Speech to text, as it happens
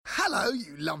Hello,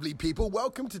 you lovely people.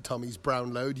 Welcome to Tommy's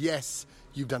Brownload. Yes,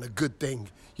 you've done a good thing.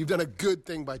 You've done a good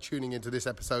thing by tuning into this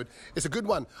episode. It's a good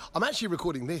one. I'm actually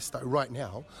recording this, though, right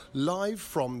now, live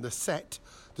from the set,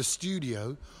 the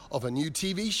studio of a new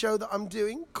TV show that I'm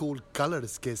doing called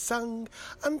Colors Ke Sang,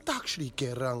 Antakshari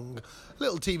Ke Rang.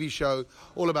 Little TV show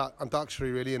all about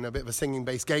Antakshari, really, and a bit of a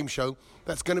singing-based game show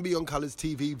that's going to be on Colours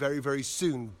TV very, very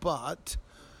soon. But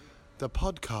the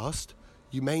podcast,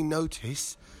 you may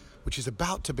notice, which is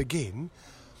about to begin,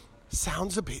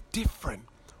 sounds a bit different.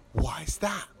 Why is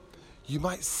that? You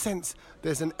might sense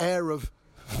there's an air of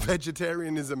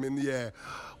vegetarianism in the air.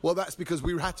 Well, that's because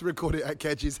we had to record it at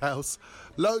Kedge's house.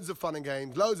 Loads of fun and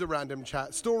games, loads of random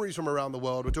chat, stories from around the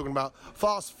world. We're talking about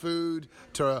fast food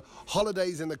to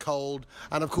holidays in the cold,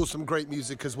 and of course some great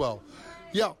music as well.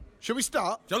 Yeah, should we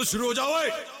start? 1,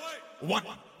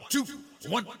 2,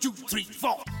 1, 2, 3,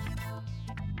 4.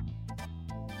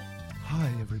 Hi,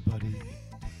 everybody.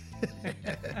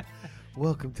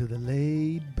 Welcome to the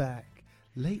laid-back,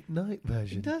 late-night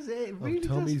version It really of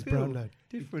Tommy's does feel Brownload.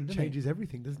 different. It changes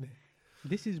everything, doesn't it?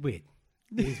 This is weird.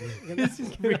 This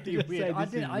is really weird.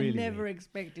 I never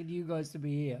expected you guys to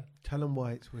be here. Tell them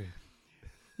why it's weird.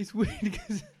 It's weird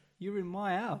because you're in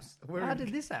my house. How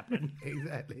did this happen?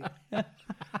 Exactly.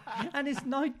 And it's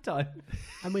night time.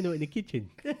 And we're not in the kitchen.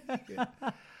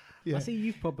 Yeah. I see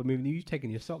you've probably moved. You've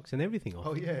taken your socks and everything off.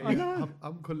 Oh yeah. I know.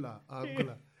 I'm kulla.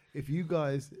 If you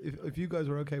guys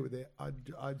were okay with it,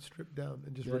 I'd strip down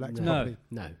and just relax properly.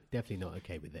 No, definitely not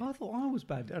okay with it. I thought I was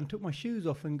bad and took my shoes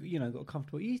off and got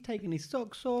comfortable. He's taking his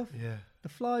socks off. Yeah. The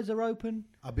flies are open.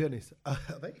 I'll be honest.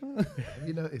 Have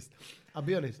you noticed? I'll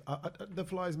be honest. The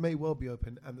flies may well be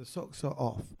open and the socks are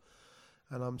off,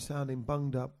 and I'm sounding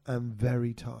bunged up and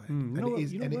very tired. And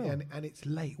it's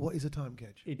late. What is the time,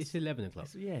 Kedge? It's 11 o'clock.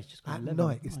 It's just At 11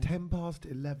 night. It's 10 past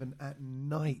 11 at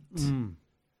night.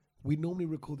 We normally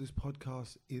record this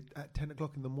podcast at 10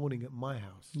 o'clock in the morning at my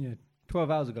house. Yeah. 12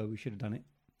 hours ago we should have done it.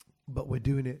 But we're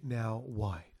doing it now.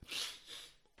 Why?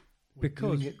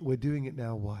 We're doing it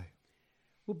now. Why?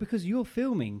 Well, because you're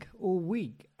filming all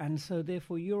week, and so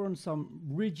therefore you're on some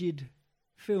rigid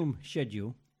film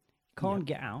schedule. Can't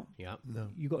get out. Yeah. No.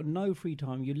 You got no free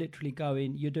time. You literally go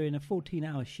in. You're doing a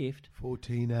 14-hour shift.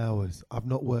 14 hours. I've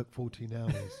not worked 14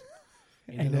 hours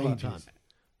in a long ages. time.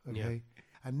 Okay. Yeah.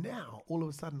 And now, all of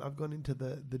a sudden, I've gone into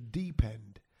the deep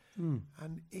end.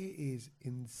 And it is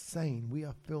insane. We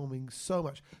are filming so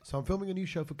much. So I'm filming a new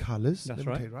show for Colours. That's let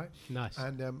me tell you, right? Nice.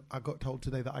 And I got told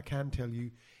today that I can tell you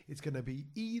it's going to be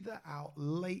either out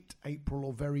late April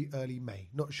or very early May.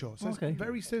 Not sure. So Okay. it's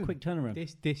very soon. Quick turnaround.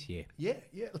 This year. Yeah.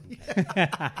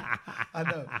 I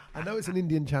know it's an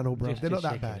Indian channel, bro. They're not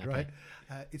that shaking bad, up, right?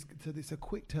 It's a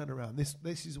quick turnaround.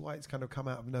 This is why it's kind of come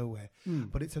out of nowhere.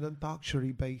 But it's an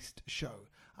Antakshari-based show.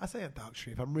 I say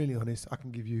Antakshari. If I'm really honest, I can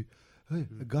give you... Hey,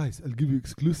 guys, I'll give you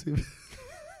exclusive.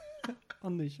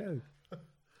 On the show.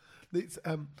 It's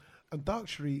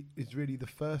Antakshari is really the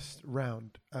first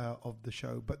round of the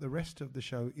show, but the rest of the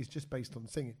show is just based on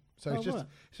singing. So it's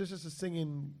just a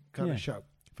singing kind of show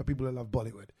for people who love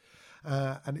Bollywood.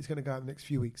 And it's going to go out in the next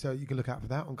few weeks. So you can look out for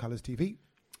that on Colours TV.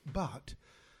 But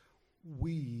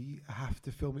we have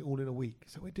to film it all in a week.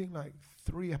 So we're doing like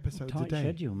 3 episodes a day. Tight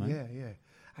schedule, man. Yeah.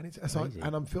 And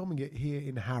and I'm filming it here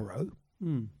in Harrow.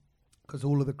 Because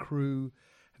all of the crew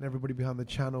and everybody behind the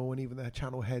channel and even the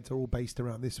channel heads are all based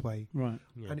around this way. Right.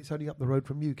 Yeah. And it's only up the road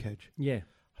from you, Kedge. Yeah.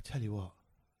 I tell you what,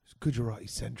 it's Gujarati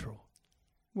Central.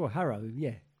 Well, Harrow,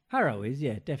 yeah. Harrow is,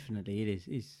 definitely. It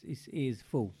is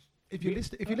full. If you're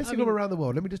listening from around the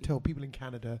world, let me just tell people in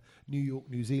Canada, New York,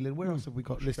 New Zealand, where else have we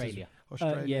got Australia.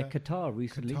 listeners? Australia. Qatar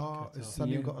recently. Qatar has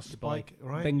suddenly got a spike,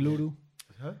 right? Bengaluru.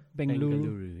 Huh?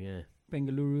 Bengaluru, yeah.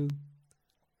 Bengaluru.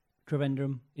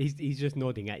 Trivandrum. He's just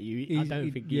nodding at you. I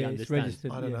don't think he understands.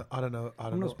 I don't know.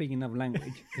 I'm not speaking another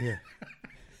language. Yeah.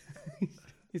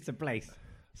 It's a place.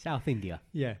 South India.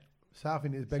 Yeah. South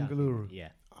India is Bengaluru. Yeah.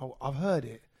 I've heard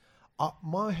it.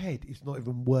 My head is not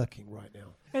even working right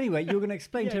now. Anyway, you're going to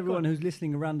explain to everyone who's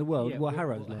listening around the world what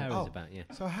Harrow's like. Harrow's about, yeah.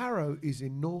 So Harrow is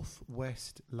in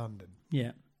northwest London.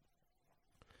 Yeah.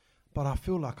 But I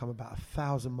feel like I'm about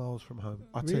 1,000 miles from home.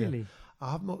 I tell Really? you,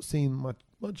 I have not seen my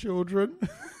children.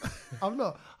 I've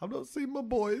not seen my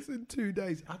boys in 2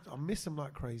 days. I miss them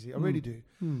like crazy. I really do.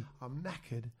 I'm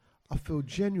knackered. I feel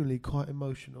genuinely quite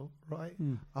emotional, right?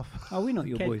 Are we not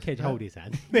your boys? Kedge, hold his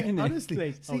hand. Honestly,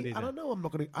 Please, hold his I hand. don't know. I'm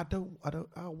not gonna.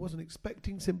 I wasn't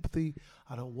expecting sympathy.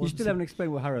 I don't want. You still haven't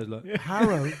explained what Harrow's like.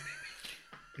 Harrow.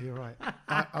 You're right.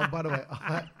 By the way,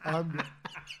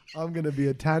 I'm going to be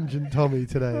a tangent Tommy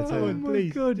today. Oh my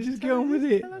God, just get on with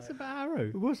it. Tell us about Harrow.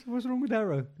 What's wrong with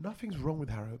Harrow? Nothing's wrong with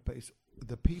Harrow, but it's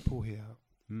the people here.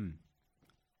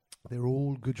 They're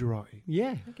all Gujarati.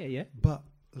 Yeah. Okay. Yeah. But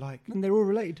like, And they're all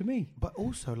related to me. but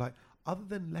also like, other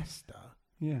than Leicester,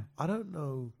 Yeah. I don't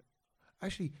know.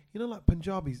 Actually, like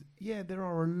Punjabis. Yeah, there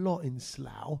are a lot in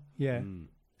Slough. Yeah. Mm.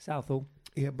 Southall.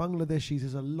 Yeah, Bangladeshis.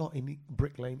 There's a lot in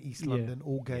Brick Lane, East Yeah. London,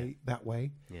 Aldgate, that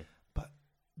way. Yeah. But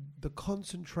the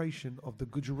concentration of the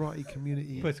Gujarati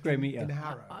community Per square metre. in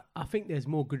Harrow. I think there's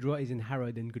more Gujaratis in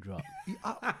Harrow than Gujarat.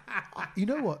 You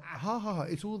know what? Ha ha ha!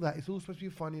 It's all that. It's all supposed to be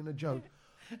funny and a joke.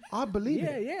 I believe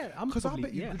it. Yeah. Because I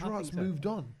bet you Gujarat's moved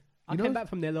on. I came back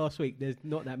from there last week. There's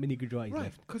not that many Gujaratis Right,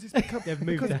 left. because it's become They've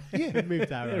moved. They've moved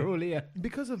to Harrow. They're all here.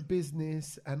 because of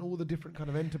business and all the different kind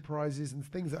of enterprises and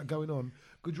things that are going on.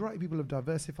 Gujarati people have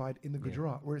diversified in the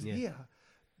Gujarat, whereas here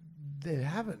they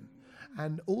haven't.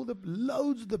 And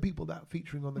loads of the people that are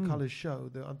featuring on the Colours show,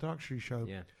 the Antarakshari show,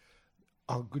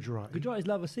 are Gujarati. Gujaratis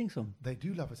love a sing song. They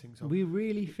do love a sing song. We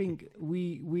really think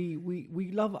we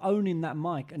love owning that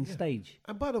mic and stage.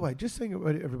 And by the way, just saying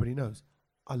everybody knows,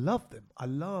 I love them. I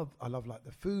love like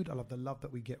the food. I love the love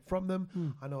that we get from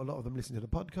them. I know a lot of them listen to the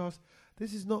podcast.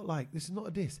 This is not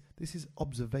a diss. This is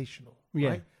observational. Yeah.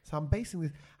 Right? So I'm basing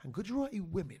this. And Gujarati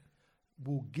women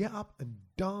will get up and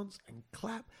dance and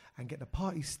clap and get the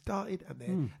party started,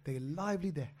 and they're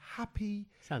lively, they're happy.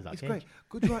 Sounds like it's it. great.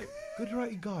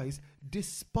 Gujarati guys,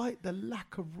 despite the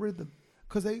lack of rhythm,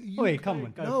 because they. Wait, come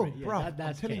on, go no, for it. Yeah, bruv,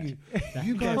 that's I'm telling cake. you,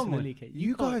 you guys, Definitely cake.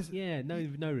 you can't- guys, Yeah. No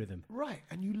rhythm. right?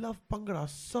 And you love Bhangra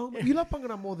so much. You love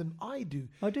Bhangra more than I do.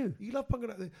 I do. You love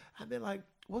Bhangra, and they're like,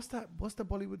 what's that? What's the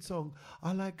Bollywood song?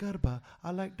 I like Garba,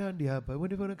 I like Dandiya, but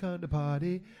when you want to come to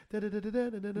party,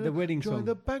 The wedding join song.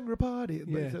 the Bhangra party.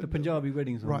 Yeah, the Punjabi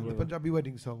wedding song. Right, the whatever. Punjabi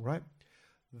wedding song, right?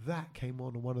 That came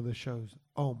on one of the shows.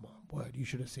 Oh my word! You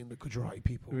should have seen the Gujarati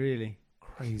people. Really?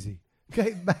 Crazy.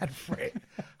 Getting mad for it.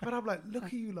 And I'm like, look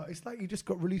at you, like it's like you just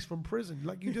got released from prison,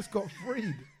 like you just got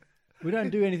freed. We don't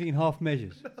do anything in half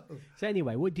measures. So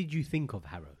anyway, what did you think of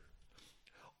Harrow?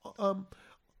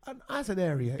 And as an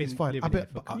area, Been it's fine. living I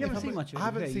bet, there for but You haven't if seen I'm- much of I it,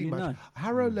 haven't okay, seen you much. know.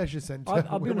 Harrow Leisure Centre.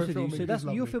 I'll be where honest with we're you. So filming, that's is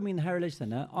you're lovely. filming in the Harrow Leisure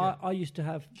Centre. I used to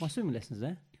have my swimming lessons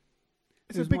there.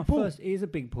 It's It a was big my pool. It is a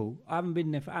big pool. I haven't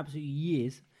been there for absolutely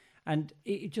years, and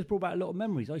it just brought back a lot of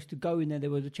memories. I used to go in there.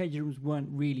 The changing rooms weren't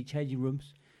really changing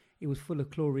rooms. It was full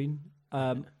of chlorine.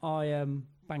 I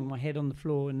banged my head on the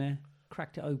floor in there,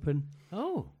 cracked it open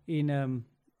Oh. in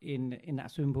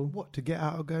that swimming pool. What, to get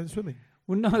out or going swimming?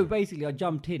 Well, no, basically I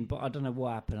jumped in, but I don't know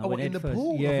what happened. I Oh, went in head the first.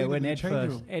 pool? I Yeah, thought I you went meant head the change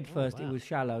first. room. Head first. wow. It was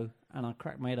shallow, and I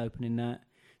cracked my head open in that.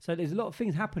 So there's a lot of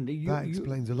things happened. That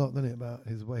explains a lot, doesn't it, about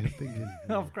his way of thinking?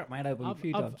 I've cracked my head open a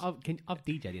few times. I've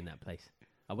DJ'd in that place.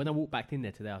 When I walked back in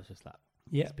there today, I was just like,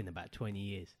 Yeah. it's been about 20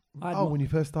 years. I had Oh, my- when you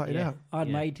first started Yeah. out? I had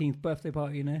my Yeah. 18th birthday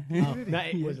party in there.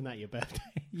 Wasn't that your birthday?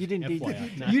 You didn't DJ.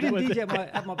 FYI. No. You didn't DJ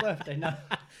at my birthday, no.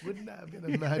 Wouldn't that have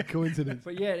been a mad coincidence?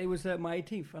 But yeah, it was my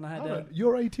 18th, and I had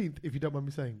Your 18th, if you don't mind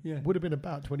me saying, Yeah. would have been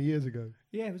about 20 years ago.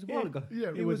 yeah, it was a while ago.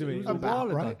 Yeah, It was a bit- a while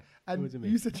ago. right? And wasn't me.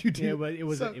 you said you did. Yeah, well, it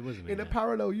wasn't- So, it wasn't me, in a no.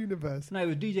 parallel universe. No, it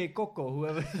was DJ Coco,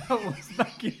 whoever that was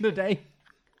back in the day.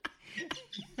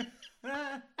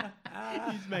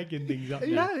 He's making things up.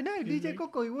 No, DJ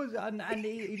Coco, he was, and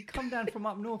he'd come down from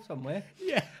up north somewhere.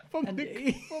 Yeah, from And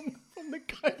the from the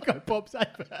Cocoa Pops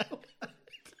advert.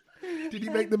 Did he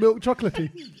make the milk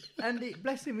chocolatey? And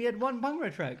bless him, he had one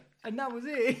Bhangra track, and that was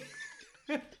it.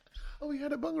 Oh, he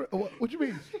had a bungalow. What do you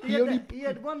mean? He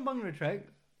had one Bhangra track,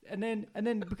 and then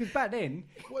because back then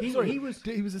What, he sorry, was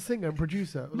he was a singer and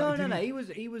producer. no, Like, did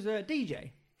he was a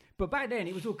DJ, but back then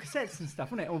it was all cassettes and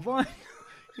stuff, wasn't it? Or vinyl.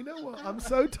 You know what? I'm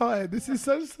so tired. This is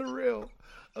so surreal.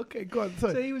 Okay, go on.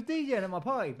 So he was DJing at my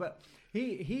party, but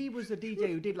he was a DJ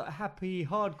who did like happy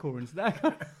hardcore and stuff.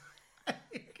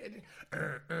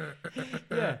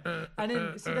 Yeah, and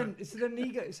then so then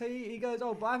he goes,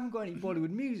 oh, but I haven't got any Bollywood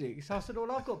music. So I said,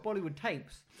 well, I've got Bollywood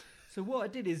tapes. So what I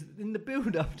did is, in the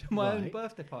build-up to my own Right.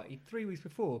 birthday party, 3 weeks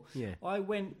before, Yeah. I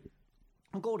went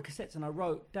and got all the cassettes and I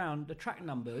wrote down the track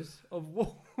numbers of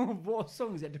what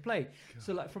songs they had to play.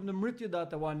 So like from the Mrityu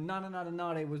Datta one, Nana Nana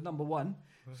Nare was number one.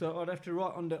 So I'd have to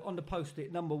write on the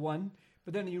post-it number one.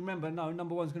 But then you remember, no,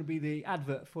 number one's going to be the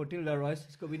advert for Dilda Rice.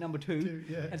 It's got to be number two.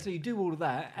 Yeah. And so you do all of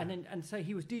that, and so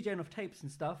he was DJing off tapes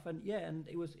and stuff, and yeah, and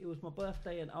it was my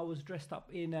birthday, and I was dressed up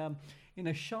in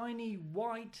a shiny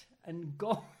white and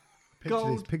gold.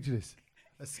 Picture this.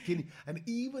 A skinny, an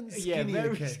even skinny. Yeah, very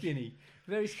okay. skinny,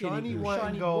 very skinny, Shiny white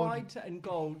and gold. white and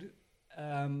gold.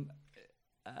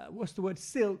 What's the word?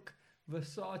 Silk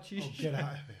Versace. Oh, get out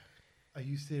of here. Are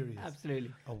you serious?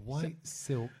 Absolutely. A white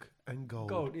silk and gold.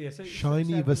 Gold, yeah. So, Shiny do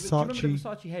you remember Versace. the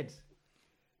Versace heads?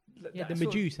 Yeah, That the sort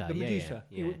of- Medusa, The yeah, Medusa.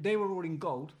 yeah. They were all in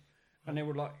gold, and they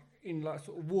were like in like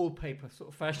sort of wallpaper sort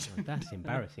of fashion. Oh, that's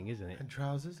embarrassing, isn't it? And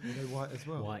trousers, were they white as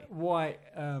well? White.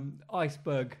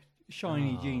 Iceberg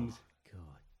shiny jeans. God,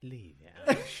 leave it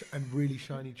out. And really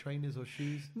shiny trainers or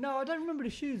shoes? No, I don't remember the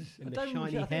shoes. And I the don't remember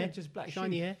shiny I think hair? they're just black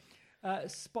Shiny shoes. hair?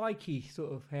 Spiky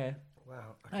sort of hair.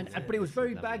 Wow. But it was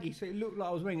very lovely. baggy, so it looked like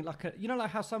I was wearing like like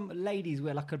how some ladies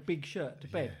wear like a big shirt to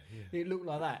bed. It looked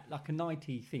like that, like a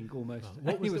nighty thing almost.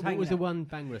 What He was, hanging the out. one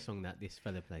Bhangra song that this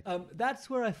fella played? That's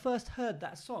where I first heard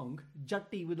that song,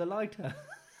 Jatti with a lighter.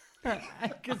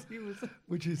 Because he was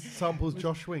Which is samples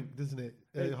Josh Wink, doesn't it?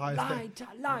 Highest lighter.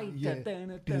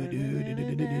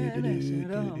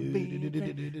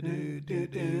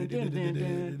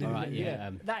 All right, yeah.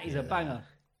 That is a banger.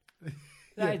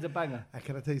 That is a banger. And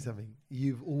can I tell you something?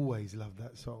 You've always loved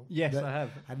that song. Yes, I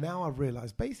have. And now I've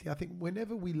realised, basically, I think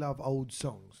whenever we love old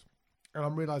songs, and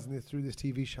I'm realising this through this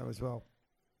TV show as well,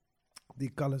 the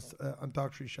Colours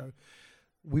Antarctica show,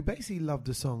 we basically love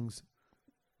the songs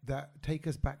that take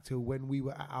us back to when we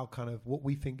were at our kind of what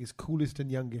we think is coolest and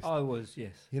youngest. I was,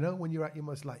 yes. You know, when you're at your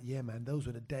most like, yeah, man, those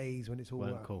were the days when it's all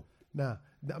Weren't cool. Nah,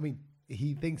 I mean,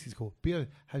 he thinks he's cool. Be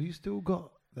honest, have you still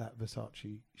got that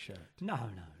Versace shirt? No.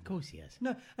 Of course he has.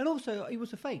 No, and also he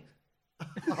was a fake.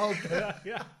 Okay.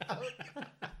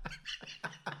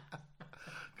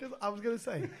 Because I was going to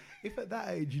say, if at that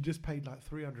age you just paid like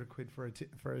 300 quid for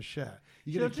a shirt,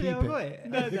 you're going to keep it.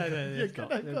 No,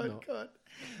 Go on.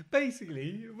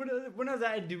 Basically, when I was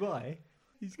out in Dubai,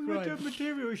 we went to a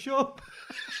material shop.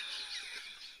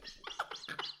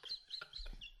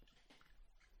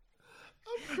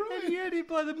 I'm crying. And he had it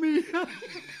by the meter.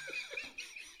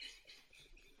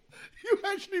 You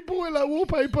actually bought it like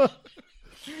wallpaper.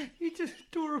 He just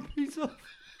tore a piece off.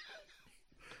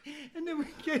 And then we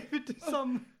gave it to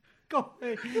some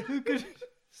guy who could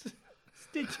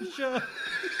stitch a shirt.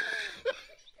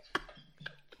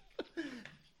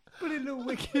 But it looked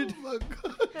wicked. Oh my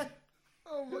god.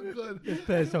 Oh my god. Let's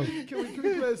play a song. Can we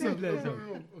play a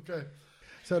song? Okay.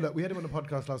 So look, we had him on the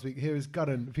podcast last week. Here is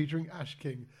Gudden featuring Ash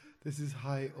King. This is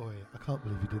Hi Oi. I can't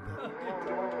believe you did that.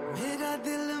 मेरा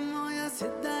दिल मोया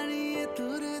सितारी ये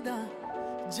तुरदा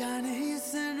जाने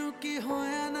इसनु की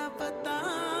होया ना पता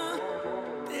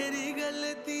तेरी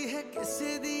गलती है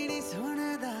किसे दीनी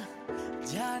सुनदा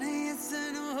जाने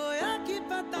इसनु होया की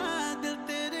पता दिल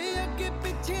तेरे अगे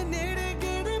पीछे नेड़े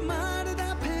गेड़े मारदा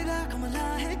फेरा कमला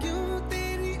है क्यों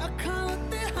तेरी अखां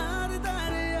उत्ते हारदा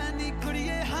रे आनी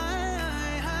कुड़िए हाय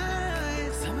हाय हाय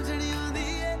समझ नहीं आंदी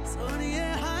ए सोनिए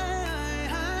हाय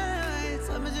हाय हाय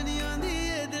समझ नहीं आंदी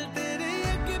ए दिल तेरे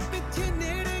अगे पीछे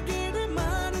नेड़े गेड़े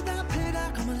मारदा फेरा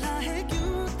कमला है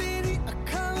क्यों तेरी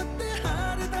अखां उत्ते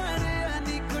हारदा रे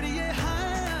आनी कुड़िए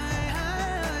हाय हाय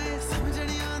हाय समझ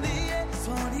नहीं आंदी ए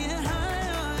सोनिए हाय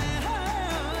हाय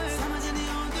हाय समझ नहीं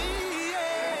आंदी ए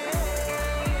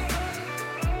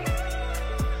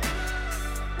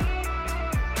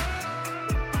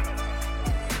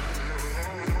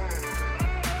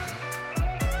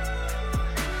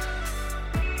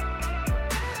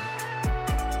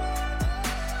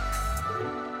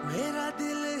मेरा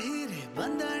दिल हीरे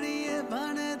बंदनी ए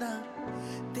बनदा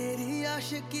तेरी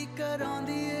आशिकी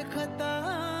करांदी ए खता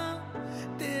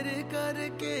तेरे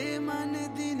करके मन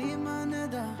दी नी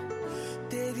मनदा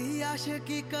तेरी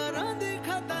आशिकी करांदी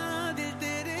खता दिल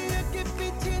तेरे अगे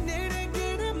पीछे नेड़े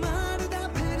गेड़े मारदा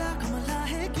फेरा कमला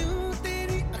है क्यों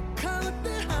तेरी अखां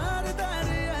उत्ते हारदा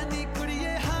रे आनी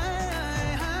कुड़िए हाय हाय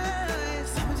हाय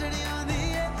समझ नहीं आंदी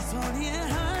ए सोनिए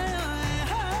हाय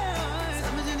हाय हाय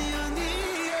समझ नहीं आंदी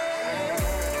ए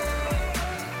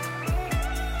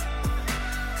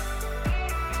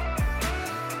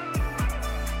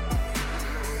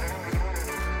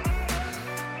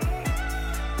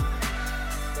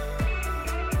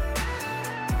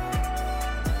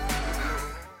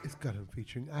It's Gudden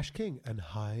featuring Ash King and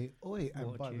Hi Oi. And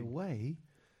What by the tune? way,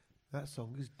 that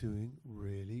song is doing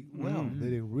really well.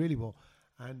 They're doing really well.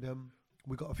 And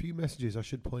we got a few messages I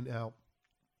should point out.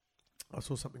 I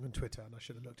saw something on Twitter and I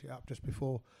should have looked it up just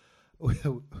before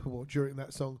or during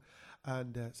that song.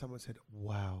 And someone said,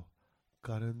 wow,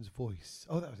 Gudden's voice.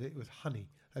 Oh, that was it. It was Honey,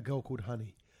 a girl called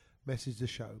Honey, messaged the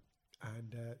show.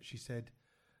 And she said,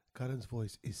 Gudden's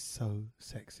voice is so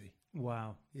sexy.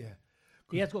 Wow. Yeah.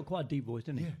 He has got quite a deep voice,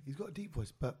 doesn't he? Yeah, he's got a deep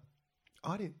voice, but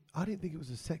I didn't think it was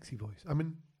a sexy voice. I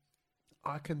mean,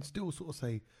 I can still sort of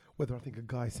say whether I think a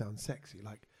guy sounds sexy.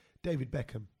 Like David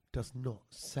Beckham does not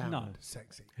sound No.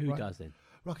 sexy. Who right? does then?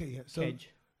 Okay, yeah. So Kedge.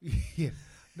 yeah,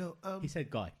 no. He said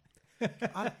guy.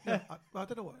 I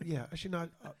don't know what. Yeah, actually, no.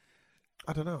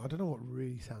 I don't know. I don't know what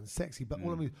really sounds sexy. But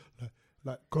what I mean,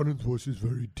 like Gudden's voice is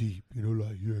very deep. You know,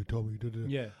 like yeah, Tommy. Da, da, da.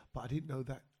 Yeah. But I didn't know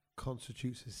that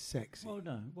constitutes as sexy. Well,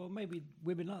 no. Well, maybe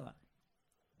women like that.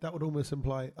 that would almost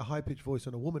imply a high pitched voice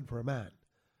on a woman for a man.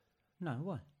 No,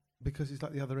 why? Because it's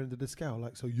like the other end of the scale.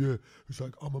 Like, so yeah, it's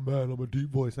like, I'm a man, I'm a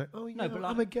deep voice. Like, oh, yeah, No, but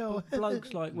like, I'm a girl.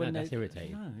 blokes like when that's they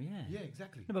irritating. No, yeah. Yeah,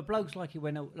 exactly. No, but blokes like it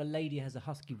when a lady has a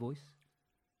husky voice.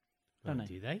 Don't they?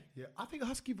 Do they? Yeah, I think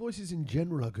husky voices in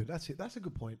general are good. That's it. That's a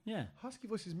good point. Yeah. Husky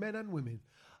voices, men and women.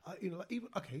 You know, like even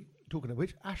okay. Talking of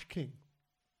which, Ash King,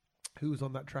 who was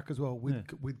on that track as well with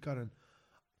Gunnan,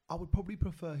 I would probably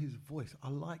prefer his voice. I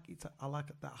like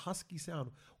that husky sound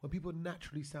when people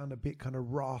naturally sound a bit kind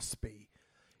of raspy.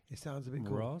 It sounds a bit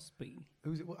cool. Raspy.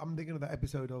 Who's it? I'm thinking of that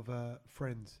episode of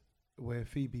Friends where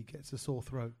Phoebe gets a sore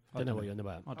throat. I don't know what you're on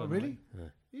about. I don't really? No.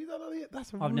 You don't know yet?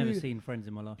 That's a I've never seen Friends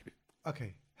in my life.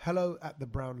 Okay. Hello at the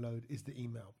Brownload is the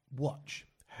email. Watch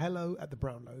Hello at the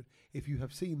Brownload if you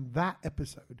have seen that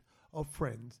episode of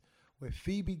Friends where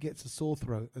Phoebe gets a sore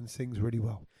throat and sings really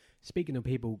well. Speaking of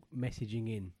people messaging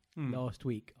in, last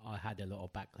week I had a lot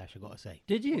of backlash, I got to say.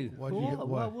 Did you? Why did you get-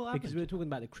 why? What Because happened? we were talking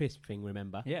about the crisp thing,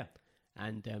 remember? Yeah.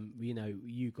 And, you know,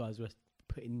 you guys were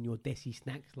putting in your desi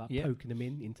snacks, like Yeah. poking them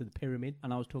into the pyramid.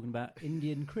 And I was talking about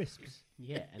Indian crisps.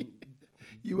 Yeah, and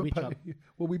You were which I-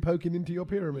 were we poking into your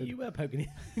pyramid? you were poking it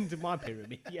into my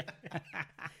pyramid, yeah.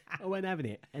 I wasn't having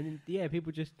it. And then, yeah,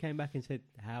 people just came back and said,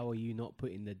 how are you not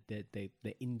putting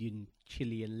the Indian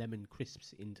chili and lemon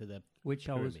crisps into the Which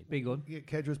I was pyramid? big on. Yeah,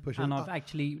 Kedge was pushing. And I've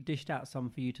actually dished out some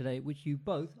for you today, which you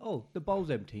both... Oh, the bowl's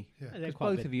empty. Yeah. They're Because quite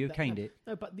both good. of you have caned it.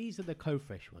 No, but these are the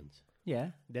co-fresh ones.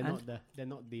 Yeah. They're And-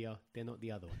 not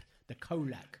the other ones. The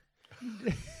Kolak.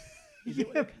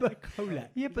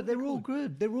 Yeah, but they're all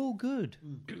good. They're all good.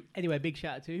 Anyway, big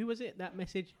shout out to who was it? That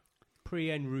message,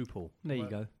 Priya and Rupal. There you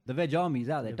go. The veg army's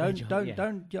out there. The Don't, veg don't, yeah.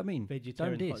 don't. Do you know what I mean?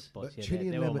 Vegetarian Don't diss. hotspots. But Yeah, chili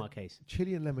and they're on lemon- my case.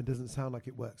 Chili and lemon doesn't sound like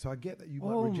it works. So I get that you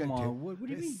might Oh reject my it. word, what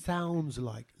do you It mean? sounds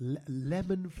like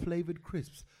lemon flavored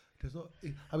crisps. Does not.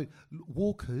 I mean,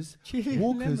 Walkers. Chili and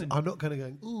Walkers lemon. are not going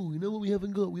to go. Oh, you know what we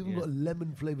haven't got? We haven't Yeah. got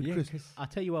lemon flavored crisps. I'll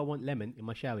tell you, I want lemon in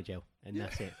my shower gel, and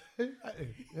that's it.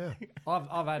 Yeah.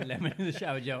 I've had lemon in the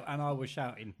shower gel, and I was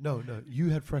shouting. No. You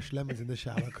had fresh lemons in the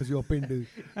shower because you're Bindu,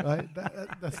 right?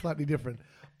 That's slightly different.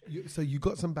 So you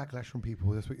got some backlash from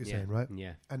people. That's what you're Yeah, saying, right?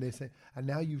 yeah. And they say, and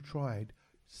now you've tried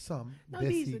some No,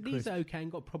 desi these crisps. are okay. I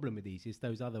ain't got a problem with these. It's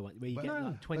those other ones where you But get no,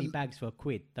 like 20 but- bags for a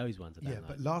quid. Those ones I don't Yeah, like.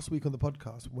 but last week on the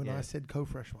podcast, when Yeah. I said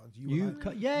co-fresh ones, you were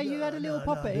like, You had a little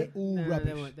pop at they're it. all No,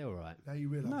 rubbish. they're all right. Now you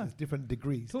realise No. there's different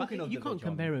degrees. Talk- But Talking of you the can't veg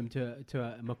army. compare them to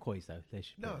a McCoy's though. They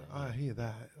should No, be there, I yeah. hear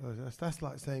that. That's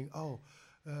like saying, Kuch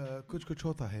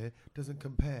Kuchota here doesn't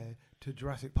compare to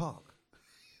Jurassic Park.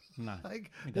 No. Like,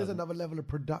 It there's doesn't. another level of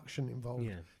production involved.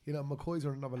 Yeah. You know, McCoy's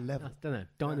are another I level. don't know.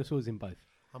 Dinosaurs in both.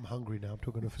 I'm hungry now. I'm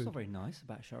talking of It's not food. very nice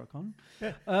about Shah Rukh Khan.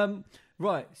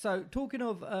 Right, so talking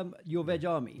of your veg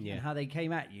army Yeah. and how they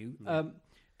came at you,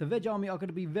 the veg army are going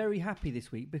to be very happy this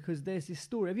week because there's this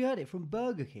story. Have you heard it from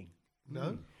Burger King?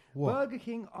 No? What? Burger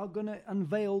King are going to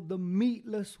unveil the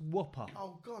meatless Whopper.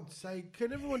 Oh, God's sake.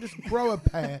 Can everyone just grow a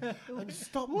pair and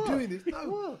stop doing this? No.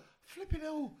 What? Flipping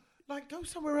hell. Like, go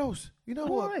somewhere else. You know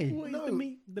Why? what? What is No.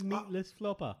 the meatless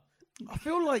flopper? I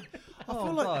feel like...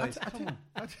 Oh, guys, come on.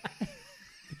 I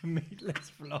Meatless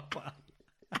flopper.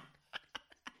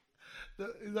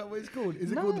 Is that what it's called?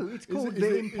 Is it No, called? it's called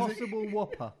the Impossible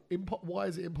Whopper. Why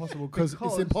is it impossible? Because it's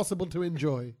Because- impossible to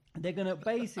enjoy. They're going to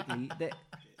basically...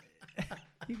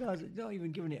 You guys are not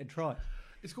even giving it a try.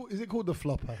 It's called. Is it called the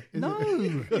flopper? Is No.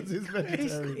 it? Because it's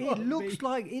vegetarian. It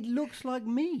looks like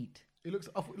meat. It looks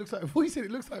like. What you said?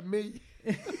 It looks like me.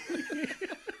 It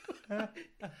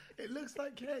looks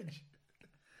like Kedge.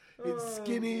 It's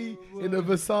skinny in a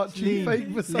Versace, fake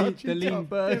Versace the lean top.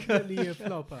 burger. Definitely a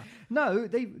flopper. No,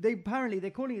 they apparently they're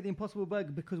calling it the Impossible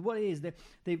Burger because what it is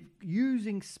they're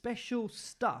using special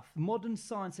stuff, modern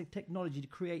science and technology to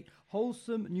create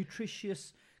wholesome,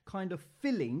 nutritious kind of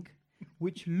filling,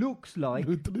 which looks like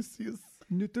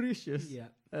nutritious. Yeah.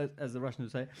 As the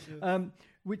Russians would say,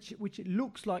 which it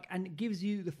looks like and it gives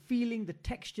you the feeling, the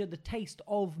texture, the taste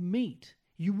of meat.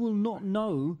 You will not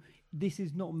know this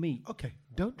is not meat. Okay,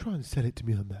 don't try and sell it to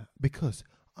me on that because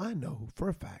I know for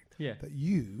a fact Yeah. that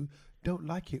you don't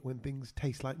like it when things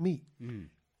taste like meat.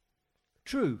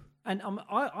 True. And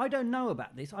I don't know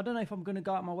about this. I don't know if I'm going to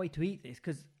go out my way to eat this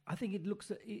because I think it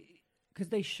looks because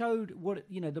they showed what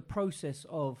the process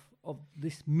of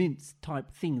this mince type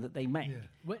thing that they make,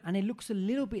 and it looks a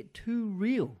little bit too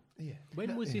real. Yeah.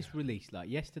 When was this released? Like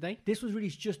yesterday? This was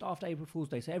released just after April Fool's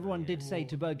Day, so everyone did say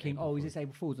to Burger King, "Oh, is this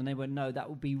April Fool's?" And they went, "No, that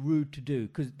would be rude to do,"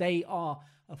 because they are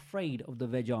afraid of the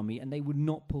veg army and they would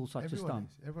not pull such a stunt.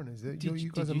 Everyone is. Did You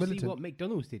guys are you see militant. what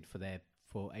McDonald's did for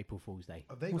April Fool's Day?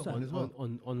 Have they What's got one that? as well?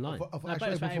 Online. Of No, but actual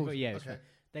it's for April Fool's? yeah, it's Okay. for-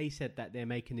 they said that they're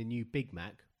making a new Big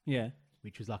Mac Yeah,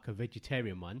 which was like a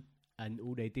vegetarian one, and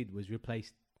all they did was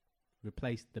replace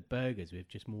the burgers with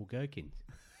just more gherkins.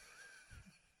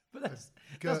 But that's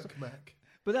Gherk Mac.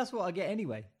 but that's what I get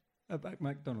anyway at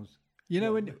McDonald's. You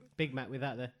know when Big Mac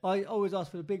without the... I always ask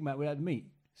for the Big Mac without the meat,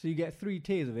 so you get 3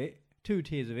 tiers of it, 2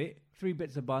 tiers of it, 3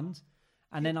 bits of buns,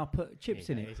 and then I put chips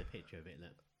in it. There's a picture of it,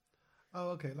 look. Oh,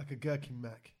 okay, like a Gherkin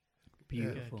Mac.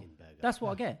 Beautiful. Gherkin burger. That's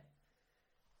what I get.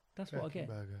 That's what I Gherkin get.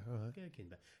 burger. All right. Gherkin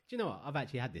burger. Do you know what? I've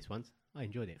actually had this once. I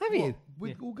enjoyed it. Have you?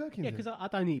 With all gherkins? Yeah, in it? because I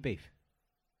don't eat beef.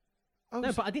 Oh,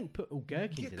 No, so- but I didn't put all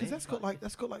gherkins in it. because that's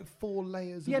got like 4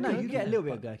 layers. Yeah, of no, you gherkin. get a little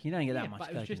bit of gherkin. You don't get Yeah, that much but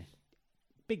it was gherkin. just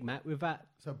Big Mac with that.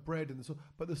 So bread and the sauce,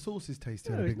 but the sauce is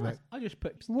tastier No, than a it's Big nice. Mac. I just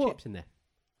put What? chips in there.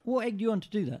 What egg do you want to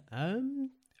do that?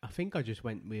 I think I just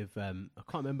went with I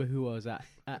can't remember who I was at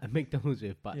McDonald's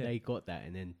with, but Yeah. they got that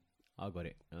and then I got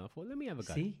it. And I thought, let me have a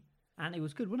go. See? And it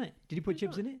was good, wasn't it? Did you put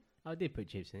chips in it? I did put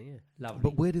chips in it, yeah. Lovely.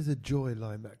 But where does the joy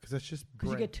lie in that? Because that's just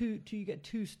Because bread. you get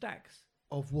two stacks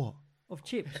Of what? of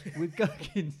chips with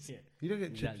gherkins. Yeah. You don't get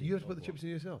chips. Exactly. You have to put the Of chips in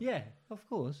yourself. Yeah, of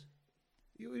course.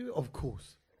 Of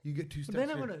course. You get 2 But steps. they're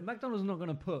not in. gonna. McDonald's is not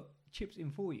gonna put chips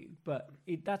in for you. But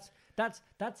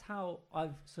that's how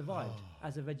I've survived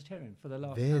as a vegetarian for the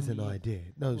last. There's how an many years? idea.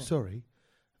 No, What? sorry.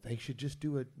 They should just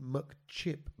do a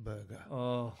McChip burger.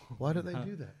 Oh, Why don't they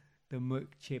do that? the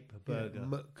McChip burger.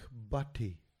 Yeah,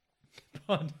 McButty.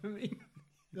 Pardon me.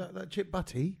 That chip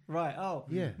butty? Right. Oh,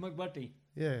 Yeah. McButty.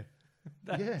 Yeah.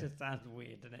 That Yeah. just sounds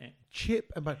weird, doesn't it?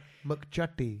 Chip and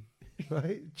McChutty.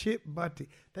 Right? Chip butty.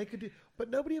 They could do, but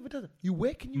nobody ever does it.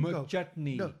 Where can you go?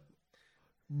 McChutney. No.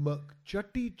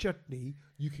 McChutty chutney,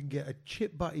 you can get a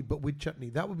chip butty but with chutney.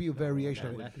 That would be a variation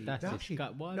of it. That's Actually,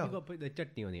 why no. have you got to put the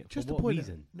chutney on it? Just For to what point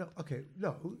reason? out. No, okay.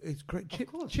 No, it's great. Of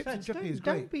course. Chips and Don't- chutney is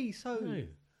don't great. be so. No.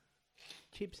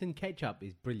 Chips and ketchup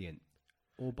is brilliant.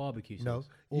 Or barbecue sauce.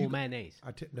 No, Or you- mayonnaise.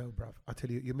 No, bruv. I tell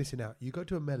you, you're missing out. You go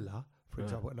to a Mela, for Yeah,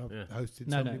 example, and I've yeah. hosted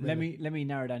No, so no. many Let Mela. me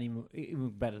narrow down even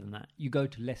better than that. You go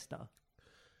to Leicester,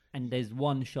 and there's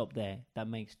one shop there that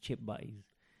makes chip butties,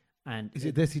 and Is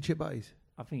it Desi chip butties?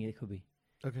 I think it could be.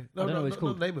 Okay. don't know what it's not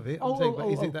called. the name of it. Oh, I'm saying, oh, but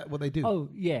oh, is oh. it that what they do? Oh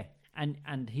yeah,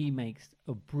 and he makes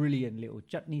a brilliant little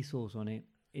chutney sauce on it.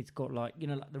 It's got like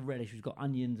like the relish. It's got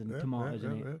onions and tomatoes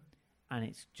in it, and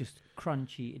it's just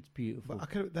crunchy. It's beautiful.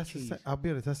 But that's the Cheese. same, I'll be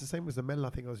honest. That's the same as the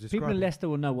Mela thing I was People describing. in Leicester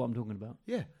will know what I'm talking about.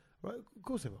 Yeah, right. Of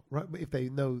course they will, right? But if they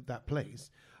know that place,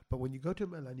 but when you go to a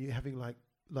Mela and you're having like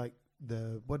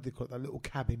the what do they call it? That little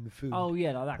cabin food. Oh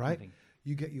yeah, like that kind Right? of thing.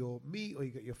 You get your meat or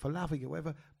you get your falafel, you get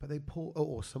whatever, but they pour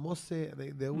or samosa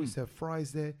and they always serve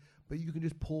fries there. But you can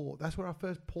just pour. That's where I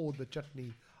first poured the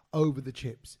chutney over the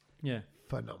chips. Yeah.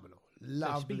 Phenomenal, So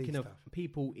lovely speaking stuff. of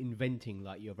people inventing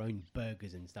like your own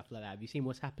burgers and stuff like that, have you seen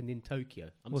what's happened in Tokyo?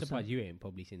 I'm What's surprised that? you ain't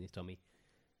probably seen this, Tommy.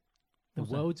 The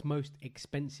What's that? world's most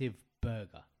expensive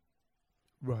burger,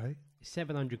 Right.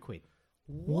 700 quid.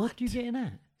 What are you getting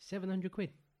at? 700 quid.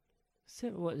 So,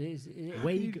 what is it?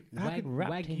 Wagyu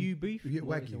beef. Yeah,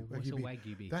 What is Wagyu, What's a Wagyu beef.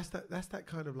 Wagyu beef? That's that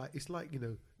kind of like it's like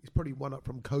it's probably one up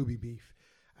from Kobe beef,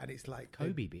 and it's like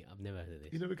Kobe beef. I've never heard of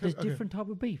this. You know the There's Kobe, different type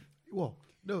of beef. Well,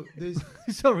 no, there's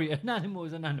Sorry, an animal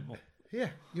is an animal. yeah,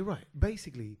 you're right.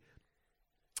 Basically,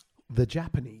 the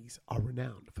Japanese are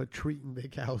renowned for treating their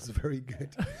cows very good.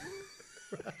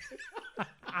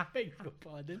 I beg your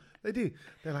pardon. They do.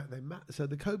 They're like so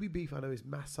the Kobe beef I know is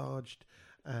massaged.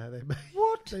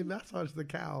 What? They massage the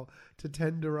cow to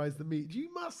tenderize the meat.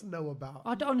 You must know about.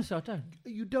 Honestly, I don't.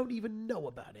 You don't even know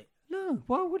about it No,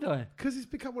 why would I? because it's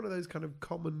become one of those kind of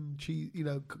common cheese, I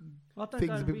don't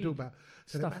things go that people read talk about.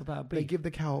 So stuff about They beef. give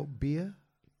the cow beer,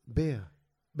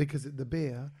 because the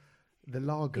beer, the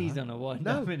lager. He's on a wind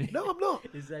No, up, innit? no, I'm not.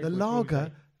 Is that The what you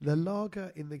lager, the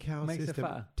lager in the cow Makes it system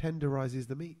fatter. tenderizes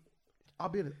the meat. I'll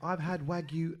be honest. I've had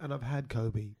Wagyu and I've had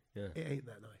Kobe. Yeah. It ain't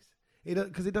that nice.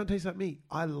 Because it don't taste like meat.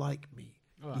 I like meat.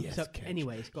 All right, Yes, so Kedge.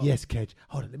 anyway, it's got Yes, Kedge.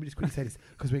 Hold on, let me just quickly say this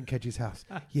because we're in Kedge's house.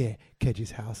 Yeah,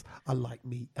 Kedge's house. I like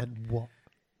meat and what?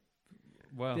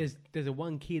 Well, there's a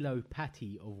 1 kilo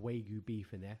patty of Wagyu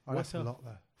beef in there. Oh, that's a lot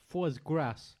though. Foie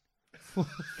gras.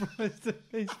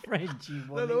 it's French. You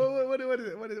No, want no, what is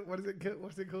it?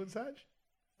 What's it called, Saj?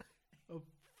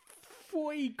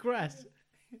 Foie gras.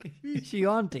 It's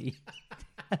your auntie.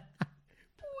 Who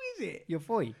is it? Your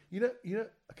foy. You know.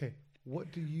 Okay,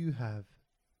 what do you have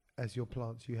as your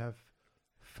plants? You have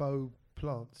faux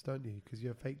plants, don't you? Because you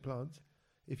have fake plants.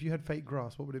 If you had fake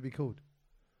grass, what would it be called?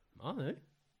 I don't know.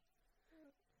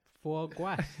 Foie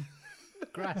gras.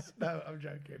 Grass. No, I'm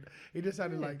joking. It just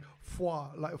sounded like foie,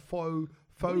 like faux.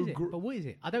 What is it? But what is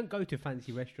it? I don't go to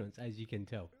fancy restaurants, as you can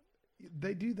tell.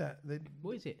 They do that.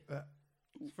 What is it?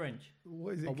 It's French.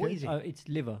 What is it? Oh, what Ken? is it? Oh, it's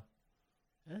liver.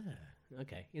 Ah.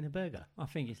 Okay, in a burger. I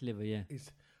think it's liver, yeah.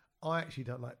 I actually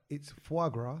don't like. It's foie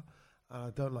gras, and I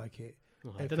don't like it.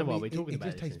 Oh, I don't know what we're talking about.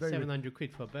 It just tastes very. 700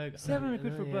 quid for a burger. 700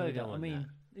 quid for a we burger. don't I want mean,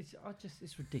 that.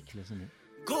 it's ridiculous, isn't it?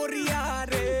 गोरिया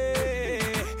रे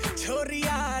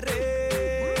छोरिया रे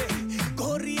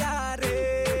गोरिया रे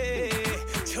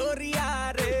छोरिया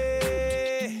रे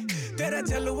तेरा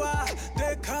जलवा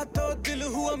देखा तो दिल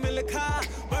हुआ मिलखा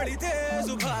बड़ी तेज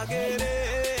भागे रे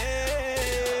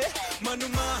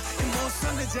मनमा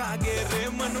इमोशन जागे रे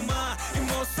मनमा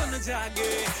इमोशन जागे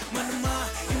मनमा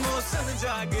इमोशन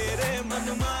जागे रे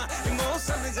मनमा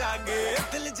इमोशन जागे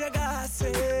दिल जगह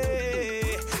से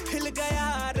हिल गया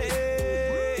रे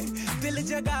दिल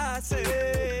जगह से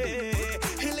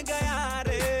हिल गया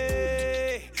रे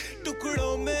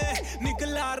टुकड़ों में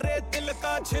निकला रे दिल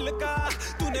का छिलका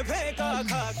तूने फेंका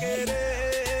खा के रे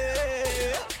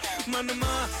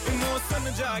मनमा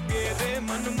इमोशन जागे रे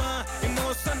मनमा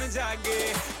इमोशन जागे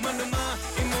मनमा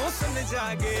इमोशन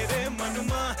जागे रे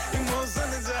मनमा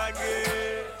इमोशन जागे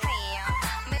सैया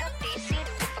मेरा देसी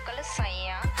टिपिकल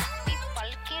सैया पीपल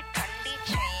की ठंडी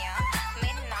छैया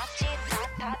मैं नाचे था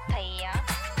थैया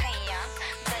थैया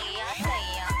दैया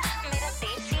दैया मेरा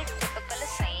देसी टिपिकल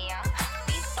सैया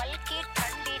पीपल की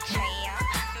ठंडी छैया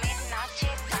मैं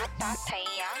नाचे था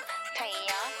थैया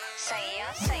थैया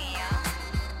सैया सैया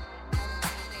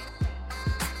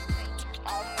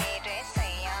ओ मेरे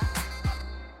सैया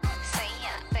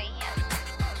सैया सैया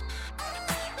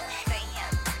सैया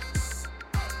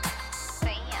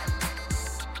सैया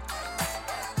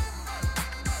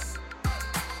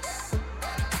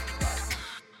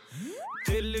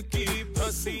दिल की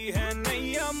फंसी है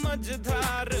नैया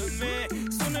मझधार में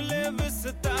सुन ले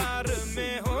विस्तार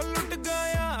में हो लुट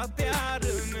गया प्यार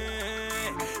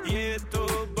में ये तो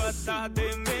बता दे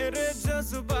मेरे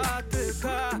जज्बात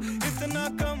का इतना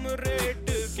कम रेट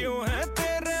क्यों है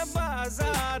तेरे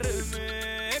बाजार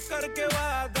में करके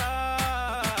वादा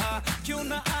क्यों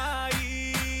न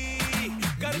आई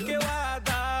करके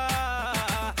वादा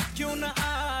क्यों न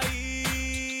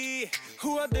आई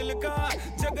हुआ दिल का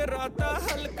जगराता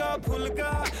हल्का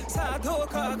फुल्का सा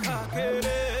धोखा खा के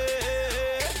रे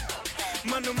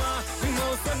मनमा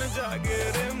इमोशन जागे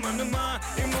रे मनमा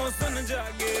इमोशन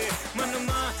जागे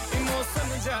मनमा इमोशन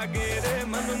जागे रे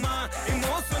मनमा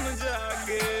इमोशन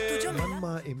जागे Manma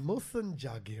emotion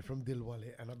jage from Dilwale,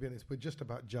 and I'll be honest, we're just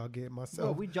about jage myself.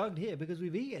 Well, we jugged here because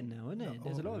we've eaten now, isn't it?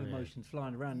 There's a lot of emotions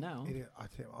flying around now. I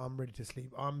think I'm ready to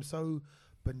sleep. I'm so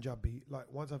Punjabi. Like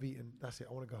once I've eaten, that's it.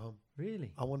 I want to go home.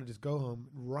 Really? I want to just go home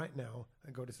right now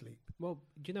and go to sleep. Well,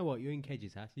 do you know what? You're in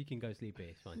Kedge's house. You can go sleep here.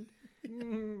 It's fine.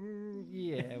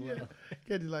 Yeah, well.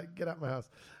 Kedge's like, get out my house.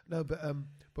 No,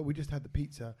 but we just had the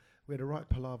pizza. We had a right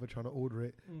palaver trying to order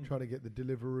it, trying to get the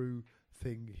Deliveroo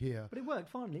thing here. But it worked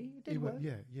finally. It did work.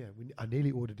 Yeah. I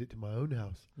nearly ordered it to my own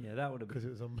house Yeah, that would have because been.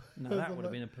 it was on. No, that would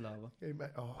have been a palaver.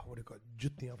 I would have got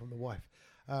jutnia from the wife.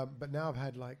 But now I've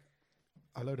had like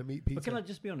a load of meat pizza. But can I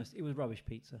just be honest? It was rubbish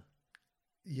pizza.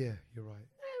 Yeah, you're right.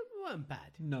 It wasn't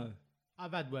bad. No.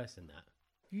 I've had worse than that.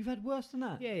 You've had worse than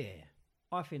that? Yeah.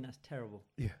 I think that's terrible.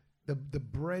 Yeah, the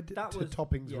bread That to was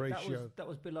toppings yeah, ratio. That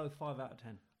was below 5 out of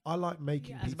 10. I like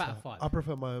making Yeah, it's pizza. about a 5. I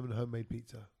prefer my own homemade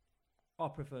pizza. I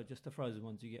prefer just the frozen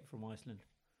ones you get from Iceland.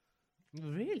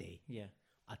 Really? Yeah.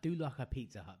 I do like a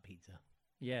Pizza Hut pizza.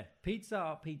 Yeah. Pizza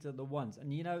Hut pizza, the ones.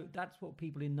 And you know, that's what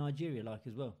people in Nigeria like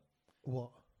as well.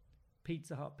 What?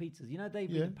 Pizza Hut pizzas. You know, they've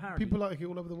Yeah, been apparently. people like it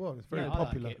all over the world. It's very Yeah, I like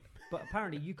popular. it. But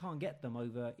apparently you can't get them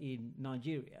over in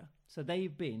Nigeria. So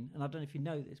they've been, and I don't know if you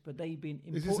know this, but they've been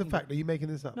importing. Is this a fact? Are you making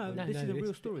this up? No, this is a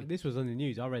real story. This was on the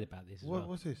news. I read about this as well.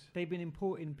 What's this? They've been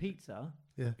importing pizza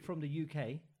Yeah. from the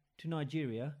UK to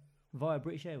Nigeria via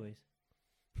British Airways.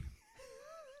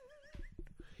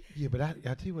 Yeah, but I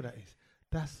tell you what that is.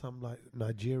 That's some like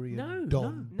Nigerian No,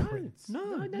 Dom no, Prince.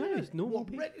 No, it's normal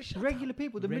people. Regular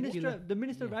people. The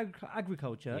minister Yeah. of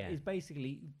Agriculture Yeah. is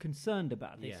basically concerned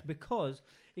about this Yeah. because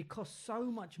it costs so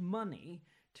much money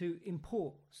to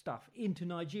import stuff into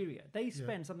Nigeria. They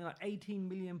spend something like £18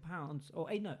 million or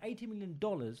 $80 million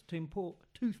to import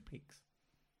toothpicks.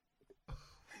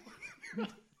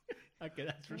 Okay,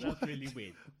 that's really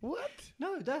weird. What?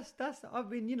 No, that's. I've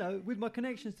been, with my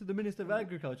connections to the Minister of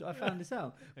Agriculture, I found this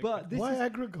out. But this Why is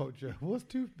agriculture? What's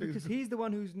toothpicks? because he's the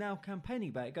one who's now campaigning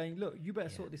about it, going, look, you better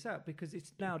sort this out because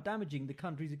it's now damaging the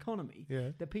country's economy. Yeah.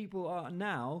 That people are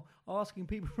now asking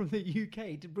people from the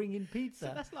UK to bring in pizza.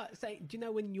 So that's like saying, do you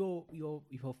know when your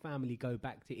family go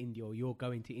back to India or you're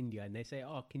going to India and they say,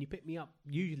 oh, can you pick me up?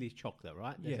 Usually it's chocolate,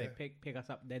 right? They Yeah. say, pick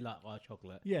us up. They're like, oh,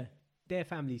 chocolate. Yeah. Their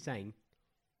family's saying,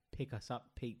 pick us up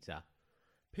pizza.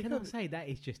 Can I say that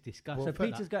is just disgusting? So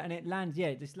pizza's going and it lands. Yeah,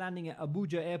 it's landing at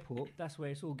Abuja Airport. That's where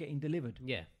it's all getting delivered.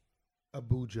 Yeah.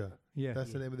 Abuja. Yeah.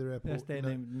 That's the name of their airport. That's their No.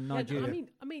 name, Yeah, Nigeria.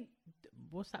 I mean,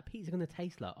 what's that pizza going to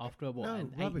taste like after a No,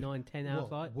 an 8, rubbish. 9, 10 hour Well,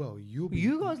 flight? well, you'll be.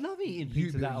 You guys love eating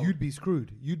pizza that old. You'd be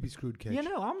screwed. You'd be screwed, Kedge. Yeah,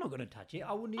 no, I'm not going to touch it.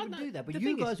 I wouldn't even know. do that. But The you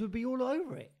thing is- guys would be all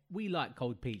over it. We like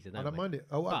cold pizza, I don't don't we? mind it.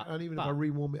 Oh, But- and even if but I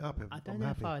rewarm it up, I don't I'm know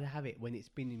happy. if I'd have it when it's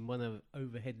been in one of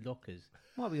overhead lockers.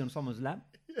 Might be on someone's lap.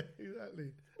 Yeah,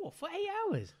 exactly. What, for 8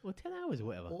 hours or 10 hours or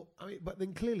whatever? Or, I mean, but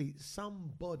then clearly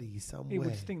somebody somewhere. It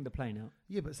would stink the plane out.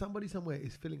 Yeah, but somebody somewhere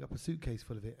is filling up a suitcase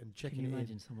full of it and Can checking you it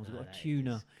imagine someone's No, got a that is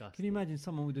tuna? disgusting. Can you imagine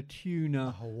someone with a in. tuna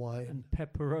A Hawaiian and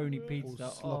pepperoni or pizza?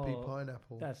 sloppy Oh,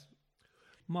 pineapple. that's.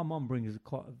 My mum brings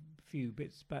quite a few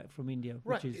bits back from India,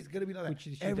 right. which is It's going to be like which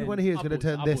that. is Everyone then- here is I going to bought-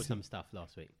 turn I this. bought some stuff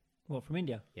last week. what from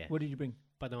India. Yeah. What did you bring?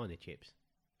 Banana chips.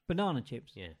 Banana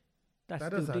chips. Yeah. That's That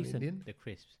still does sound decent. Indian. The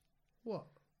crisps What?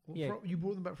 Yeah. You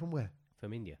brought them back from where?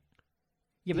 from India.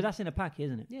 Yeah, but that's in a pack,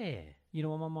 isn't it? Yeah. You know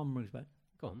what my mum brings back?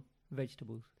 Go on.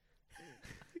 Vegetables.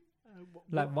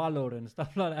 Like valor and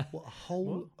stuff like that. What, a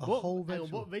whole Hang on,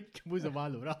 vegetable? what vegetables are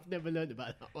valor? I've never learned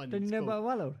about that one. Didn't in you know school.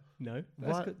 about valor? No.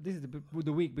 This is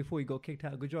the week before he got kicked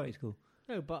out of Gujarati school.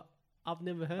 No, but I've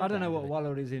never heard I don't that know of what it.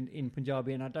 valor is in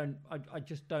Punjabi, and I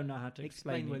just don't know how to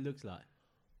Explain explain what it. it looks like.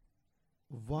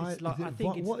 It's like, I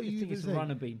think it's, what are I you think it's saying?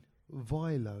 runner bean.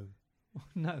 Vilo.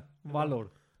 No, valor.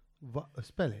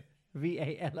 Spell it.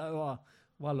 VALOR.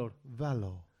 Valor.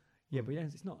 Valo. Yeah, but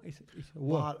yes, it's not. It's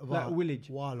like village.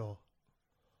 Walo.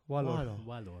 Valor.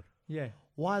 Walor. Yeah.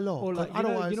 Wilo. Or like you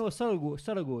know what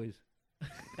sarago is?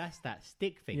 That's that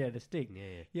stick thing. Yeah, the stick.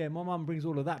 Yeah. Yeah, my mum brings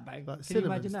all of that back. Like Can you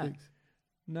cinnamon imagine that? sticks.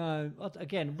 No,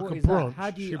 again, what Like a is that? branch.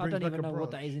 How do She you? I brings don't like even a know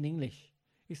what that branch. is in English.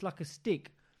 It's like a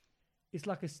stick. It's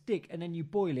like a stick, and then you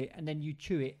boil it, and then you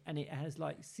chew it, and it has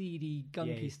like seedy,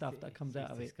 gunky it's- stuff that comes out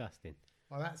it's of it. disgusting.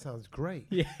 Oh, that sounds great.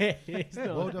 Yeah, it's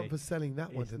not. Well done for selling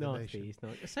that one It's to the nasty. nation. It's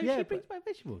not. So Yeah, she but brings back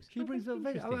vegetables. She brings up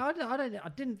veg. I, mean, I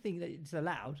didn't think that it's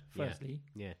allowed. Yeah. Firstly,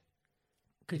 Yeah.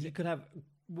 because you could have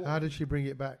How did she bring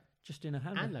it back? just in a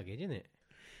Hand hand. luggage, isn't it?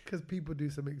 Because people do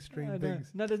some extreme No,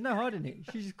 things. no, there's no hiding it.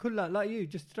 She just could like you,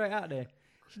 just straight out there.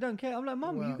 She don't care. I'm like,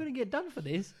 Mum, Wow. you're gonna get done for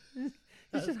this.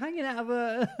 It's just hanging out of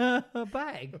a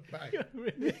bag.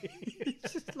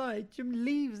 It's just like Jim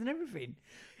leaves and everything.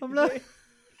 I'm like,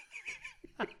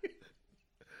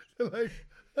 Like,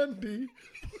 Andy,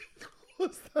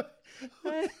 what's that?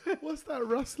 What's that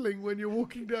rustling when you're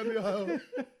walking down the aisle?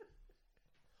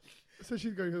 So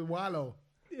she's going, Wallow.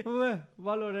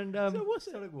 Valor and So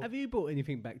Sarago. have you bought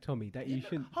anything back, Tommy, that you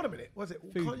shouldn't? Hold a minute. What's it?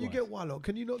 Can't you Food-wise. get Wallow?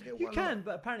 Can you not get You Wallow? can,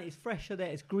 but apparently it's fresher there,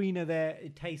 it's greener there,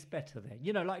 it tastes better there.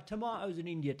 You know, like tomatoes in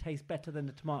India taste better than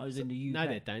the tomatoes in the UK. No,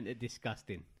 they don't. They're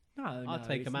disgusting. No, I'll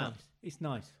take it's 'em out. nice. It's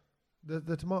nice.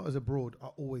 The tomatoes abroad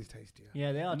are always tastier.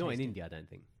 Yeah, they are. Not in tasty. India, I don't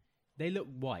think. They look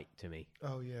white to me.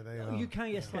 Oh, yeah, they Oh, are. you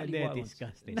can get slightly They're white ones.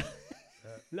 disgusting.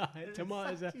 Like,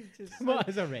 tomatoes are It's just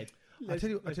tomatoes are red. I tell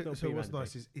you, Let's not so be what's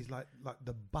romantic. nice is like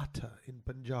the butter in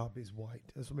Punjab is white.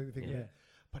 That's what made me think of Yeah. it.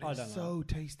 But I it's don't so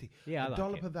tasty. Yeah, I a like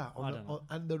dollop it. of that I don't know.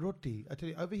 and the roti. I tell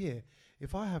you, over here,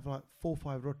 if I have like 4 or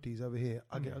 5 rotis over here,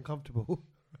 I get uncomfortable.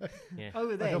 Yeah.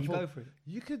 Over there, Like you I go thought- for it.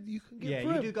 You can get Yeah,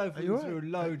 through you it. do go And you're through right.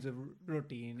 loads of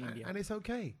roti in India. And it's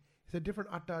okay. It's a different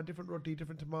atta, different roti,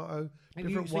 different tomato, And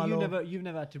different so wallow. you've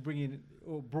never had to bring in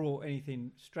or brought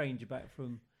anything strange back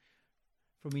from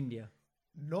India.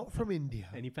 Not from India.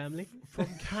 Any family? From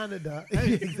Canada.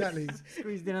 Exactly.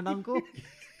 Squeezed in an uncle,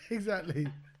 Exactly.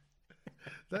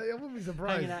 I wouldn't be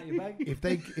surprised. hanging out your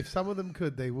bag. If some of them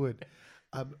could, they would.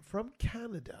 From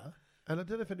Canada, and I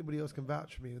don't know if anybody else can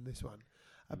vouch for me on this one.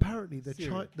 Apparently,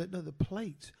 the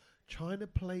plates, China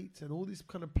plates, and all these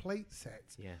kind of plate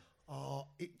sets Yeah. are.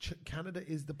 Canada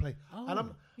is the place, Oh, and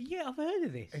I'm. yeah, I've heard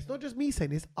of this. It's not just me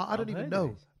saying this. I don't I've even heard know,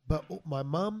 of this. but my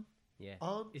mum. Yeah.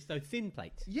 Aunt. It's those thin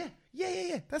plates. Yeah.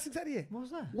 That's exactly it. What's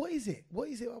that? What is it? What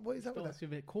is that with that? Starts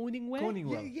with a Corningware.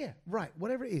 Corningware. Yeah, right.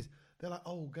 Whatever it is, they're like,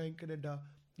 oh, going Canada,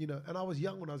 And I was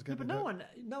young when I was Yeah, going. but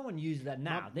no one uses that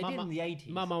now. They did in the 80s.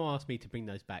 My mum asked me to bring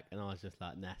those back, and I was just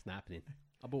like, nah, it's not happening.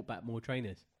 I bought back more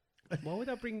trainers. Why would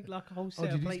I bring like a whole set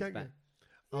of did you plates skank back? them?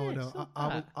 Oh Yeah, no, it's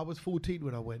not I was 14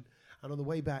 when I went, and on the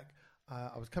way back,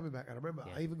 I was coming back, and I remember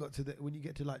Yeah. I even got to when you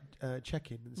get to like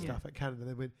check-in and stuff at Canada.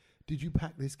 They went, "Did you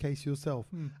pack this case yourself?"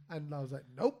 And I was like,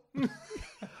 "Nope."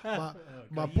 my you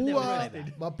never pua, say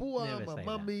that. my pua, Never my say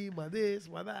mummy, my this,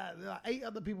 my that. Like 8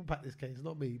 other people packed this case,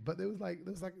 not me. But there was like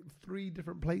 3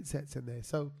 different plate sets in there.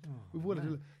 So we've wanted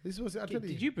to. This was. I tell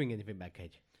Did you bring anything back,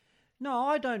 Cage? No,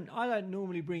 I don't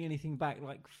normally bring anything back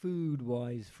like food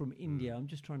wise from India. I'm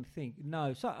just trying to think.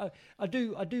 No, so I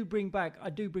do bring back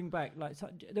like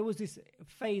there was this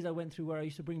phase I went through where I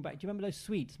used to bring back. Do you remember those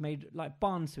sweets made like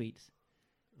barn sweets?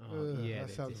 Yeah,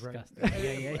 that sounds right. disgusting.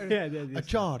 yeah.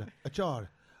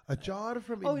 A jar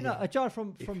from Oh India. no, a jar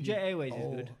from Jet Airways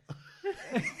is good.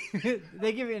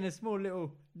 They give it in a small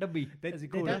little dubby. They as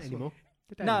it don't calls. anymore.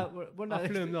 No, well, no, I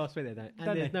flew them last week. They don't. And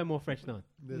Don't there's they? no more fresh naan.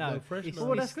 There's no, fresh it's- naan.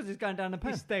 well, that's because it's going down the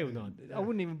pan. It's stale naan. I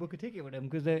wouldn't even book a ticket with them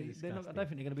because they're not. I Disgusting. don't think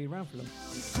they're going to be around for them.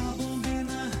 ख्वाबों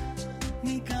बिना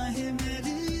निगाहें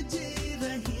मेरी जी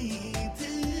रही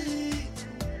थी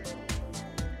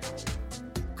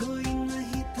कोई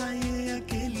नहीं था ये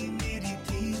अकेली मेरी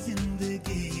थी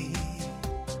जिंदगी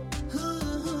हो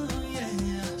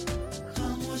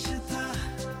खामोश था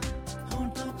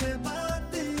होंठों पे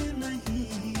बातें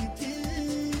नहीं थी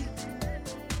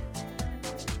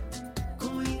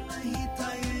कोई नहीं था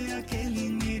ये अकेली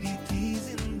मेरी थी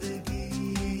जिंदगी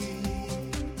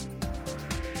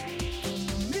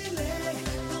मिले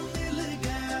तो मिल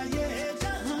गया ये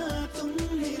जहां तुम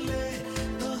मिले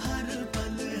तो हर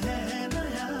पल है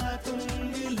नया तुम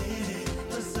मिले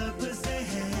तो सबसे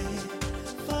है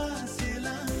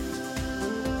फासिला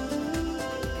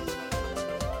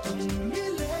तुम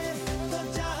मिले तो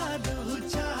जादू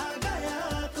छा गया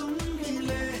तुम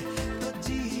मिले तो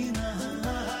जीना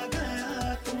आ गया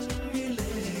तुम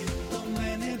मिले तो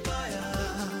मैंने पाया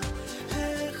है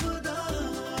खुदा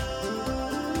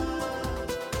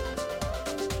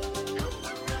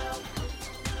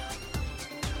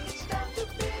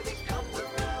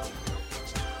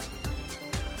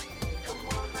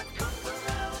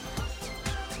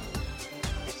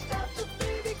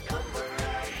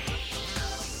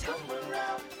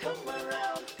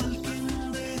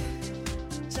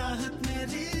चाहत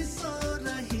मेरी सो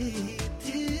रही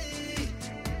थी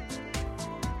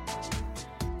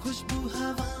खुशबू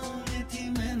हवाओं में थी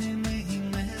मैंने नहीं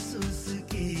महसूस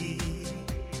की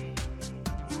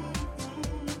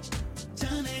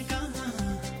जाने कहाँ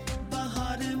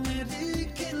बाहर मेरी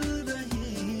खिल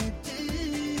रही थी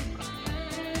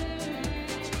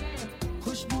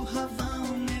खुशबू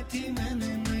हवाओं में थी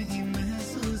मैंने नहीं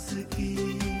महसूस की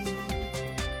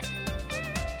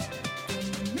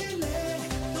मिले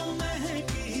तो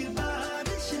महकी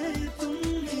बारिशें तुम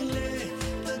मिले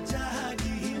तो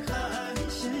जागी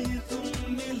ख्वाहिशें तुम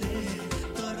मिले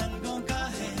तो रंगों का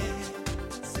है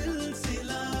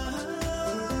सिलसिला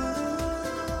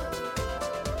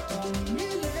तुम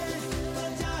मिले तो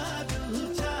जादू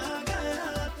छा गया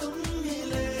तुम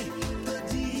मिले तो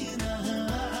जीना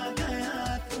आ गया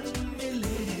तुम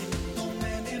मिले तो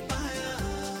मैंने पाया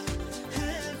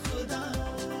है खुदा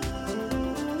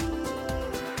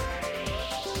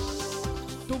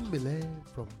Tummile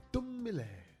from Tummile.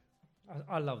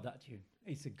 I love that tune.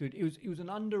 It's a good. It was an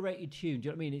underrated tune. Do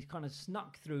you know what I mean? It's kind of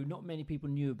snuck through. Not many people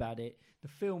knew about it. The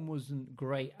film wasn't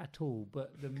great at all,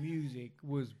 but the music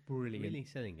was brilliant. Really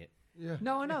selling it. Yeah.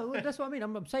 No, I know. Well, that's what I mean.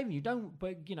 I'm saving you. Don't.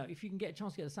 But you know, if you can get a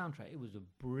chance to get the soundtrack, it was a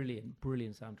brilliant,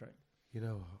 brilliant soundtrack. You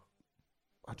know,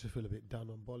 I just feel a bit done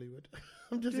on Bollywood.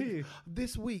 I'm just Do you?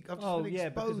 this week. I've just Oh been yeah,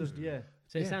 exposed. because of, yeah.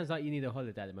 So it Yeah. sounds like you need a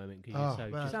holiday at the moment because Oh, you're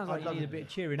so man. just Sounds like I'd you love need a it. bit of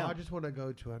cheering I up. just want to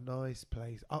go to a nice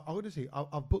place. I want to see.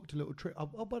 I've booked a little trip.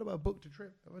 Oh, by the way, I booked a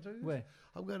trip. Have I told you this? Where?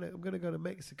 I'm gonna go to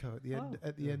Mexico at the end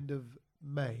Oh. end of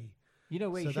May. You know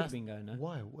where So you should have that's been going, no?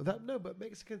 Why? Well, no, but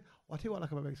Mexican. I'll tell you what I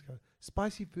like about Mexico: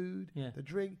 spicy food, Yeah. the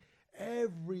drink.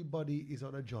 Everybody is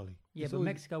on a jolly. Yeah, It's but always-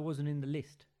 Mexico wasn't in the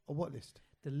list. On what list?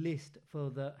 The list for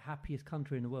the happiest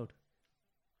country in the world.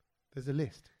 There's a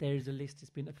list. There is a list. It's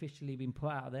been officially been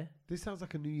put out there. This sounds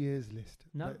like a New Year's list.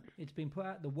 No, But- it's been put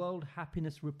out. The World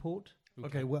Happiness Report.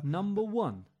 okay. Well, Number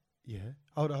one. yeah.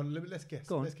 Hold on. Let's guess.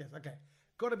 Go on. Let's guess. Okay.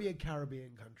 Got to be a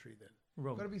Caribbean country then.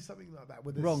 Wrong. Got to be something like that.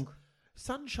 With this Wrong.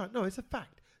 Sunshine. No, it's a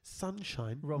fact.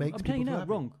 Sunshine Wrong. makes I'm telling you people now.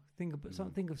 feel Wrong.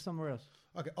 Think of somewhere else.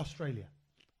 happy. Okay. Australia.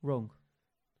 Wrong.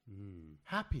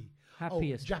 Happy.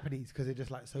 Happiest. Oh, Japanese because they're just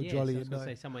like so Yes, jolly I was and gonna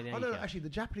nice. say somewhere in Oh no, Asia. actually the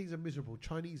Japanese are miserable.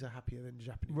 Chinese are happier than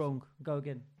Japanese. Wrong. Go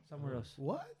again. Somewhere else.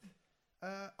 What?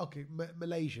 Okay,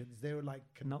 Malaysians. They were like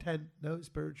No. content, no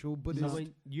spiritual, Buddhist. Somewhere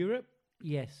in Europe.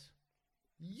 Yes.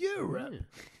 Europe. Yeah.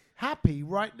 Happy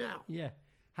right now. Yeah.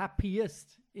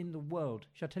 Happiest in the world.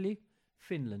 Shall I tell you?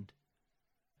 Finland.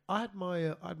 I had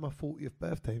my 40th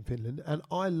birthday in Finland, and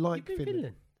I like You've been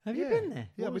Finland. Have Yeah. you been there?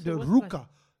 Yeah, What I've was been the- doing what's the Ruka,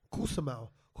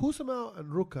 Kusamau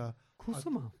and Ruka.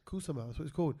 Kusama. Kusamau, that's what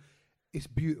it's called. It's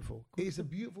beautiful. It's a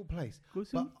beautiful place.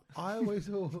 Kusum? But I always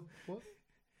thought, what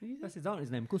That's his auntie's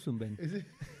name. Kusumben. is it?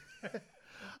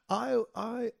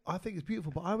 I think it's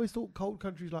beautiful, but I always thought cold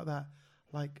countries like that,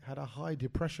 had a high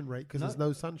depression rate because No. there's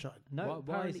no sunshine. No, Why is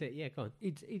apparently it? Yeah, go on.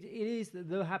 it is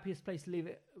the happiest place to live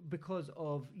because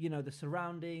of the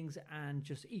surroundings and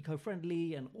just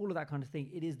eco-friendly and all of that kind of thing.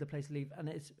 It is the place to live, and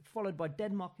it's followed by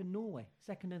Denmark and Norway,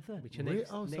 second and third. Which are Really?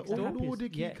 next, Oh, so next all to happiest.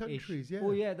 Nordic Yeah, countries, yeah.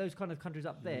 Oh yeah, those kind of countries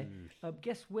up there.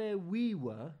 Guess where we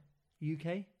were?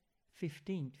 UK,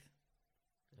 15th.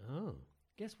 Oh.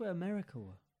 Guess where America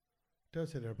were? Don't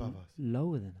say they're above us.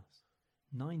 Lower than us.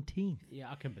 19th. Yeah,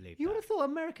 I can believe You would that. have thought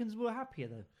Americans were happier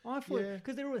though. I thought Yeah.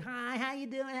 because they're always, hi, how you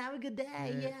doing? Have a good day.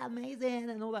 Yeah. Yeah, amazing,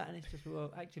 and all that. And it's just,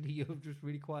 well, actually, you're just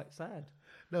really quite sad.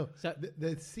 No, So-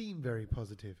 they seem very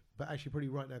positive, but actually probably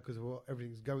right now because of what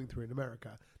everything's going through in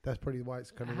America, that's probably why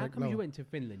it's kind of How like come lower. you went to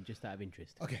Finland just out of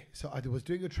interest? Okay, so I was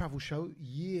doing a travel show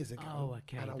years ago. Oh,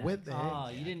 okay, And I that went there. Ah,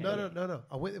 you didn't No, know no, it. no, no.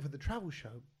 I went there for the travel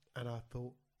show, and I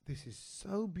thought, this is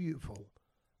so beautiful.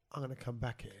 I'm going to come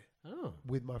back here Oh.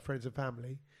 with my friends and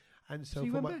family. And so, So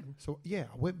you for went my, back? so yeah,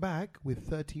 I went back with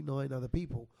 39 other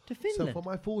people. To So Finland? for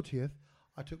my 40th,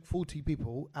 I took 40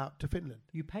 people out to Finland.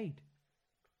 You paid?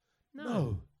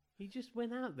 No. He just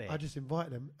went out there. I just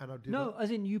invited them, and I did. No, as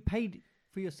in you paid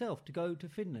for yourself to go to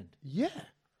Finland. Yeah.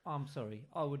 I'm sorry,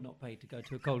 I would not pay to go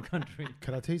to a cold country.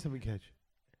 Can I tell you something, Kedge?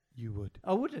 You would.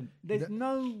 I wouldn't. There's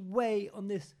no way on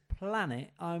this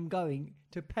planet I'm going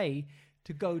to pay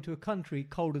to go to a country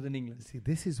colder than England. See,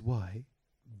 this is why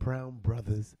brown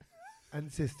brothers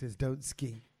and sisters don't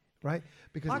ski, right?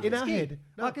 Because I in can our ski. head,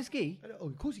 I can ski, Oh,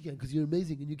 of course you can, because you're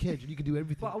amazing and you can, and you can do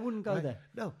everything. but I wouldn't go right? there.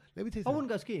 No, let me tell you I something. wouldn't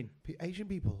go skiing. Asian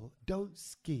people don't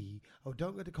ski or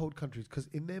don't go to cold countries because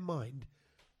in their mind,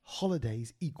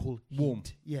 holidays equal Warm.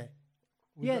 heat. Yeah.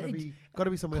 Yeah, Got to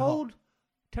be somewhere Cold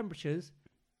temperatures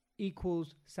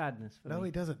equals sadness for hot. No, me.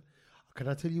 it doesn't. Can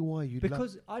I tell you why you?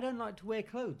 Because I don't like to wear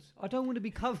clothes. I don't want to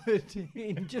be covered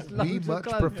in just we loads of much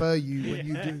clothes. prefer you when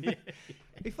you do.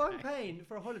 If I'm paying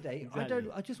for a holiday, Exactly.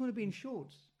 I just want to be in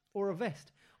shorts or a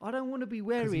vest. I don't want to be 'Cause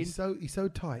wearing. he's so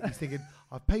tight. He's thinking,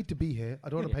 I've paid to be here. I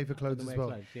don't want to pay for clothes as wear well.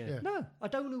 clothes, yeah. No, I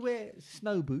don't want to wear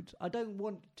snow boots. I don't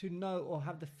want to know or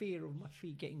have the fear of my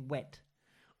feet getting wet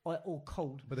or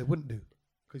cold. But they wouldn't do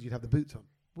because you'd have the boots on.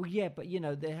 Well, yeah, but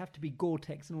they have to be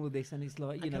Gore-Tex and all of this, and it's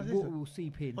like And can I say water something? will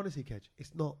seep in. Honestly, Kedge,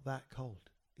 it's not that cold.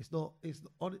 It's not.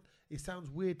 It sounds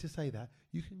weird to say that.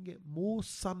 You can get more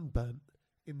sunburnt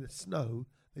in the snow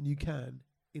than you can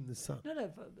in the sun. No,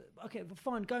 okay, but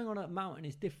fine. Going on a mountain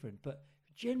is different, but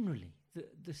generally,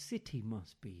 the city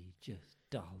must be just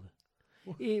dull.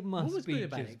 It must was be good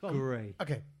about just it? Go on. grey.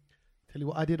 Okay, tell you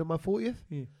what I did on my 40th.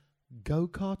 Yeah. Go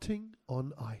karting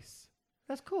on ice,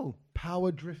 That's cool. power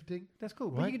drifting. That's cool.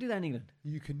 But Right. you can do that in England.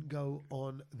 You can go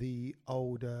on the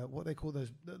old what they call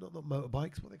those not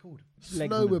motorbikes. What are they called? Legsman.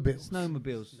 Snowmobiles.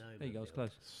 Snowmobiles. There you go. It's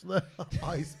close. Snow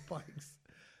ice bikes.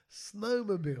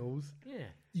 Snowmobiles. Yeah.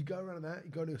 You go around that.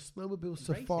 You go to a snowmobile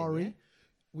safari. yeah?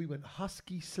 We went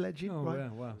husky sledging. Oh, right?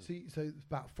 yeah, wow. So it's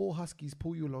about 4 huskies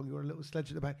pull you along. You're on a little sledge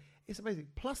at the back. It's amazing.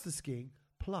 Plus the skiing.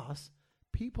 Plus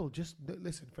people just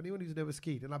listen. For anyone who's never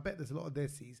skied, and I bet there's a lot of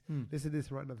Desi's. Listen to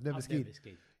this right now. I've never I've skied. never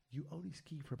skied. You only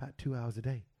ski for about 2 hours a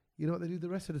day. You know what they do the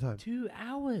rest of the time? 2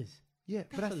 hours. Yeah,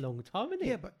 That's a long time, isn't it?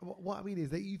 Yeah, but what I mean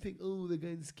is that you think, oh, they're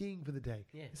going skiing for the day.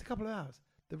 Yeah. It's a couple of hours.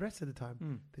 The rest of the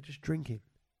time, they're just drinking.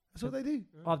 That's what they do.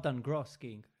 I've done grass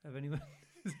skiing. Have anyone?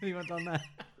 Has anyone done that?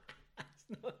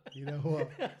 You know what?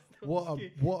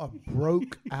 What a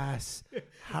broke ass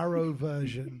Harrow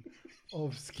version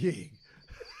of skiing.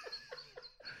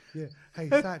 Yeah. Hey,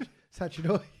 Satch,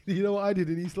 you know what I did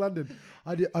in East London?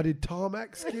 I did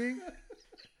tarmac skiing.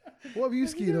 What have you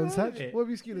skied never on, heard Satch? of it? What have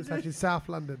you skied on, Satch, in South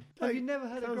London? Have you never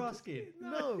heard of sounds grass good.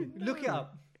 skiing? No. Look it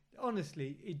up.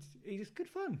 Honestly, it's good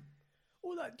fun.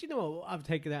 Well, do you know what I've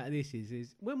taken out of this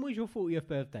is when was your 40th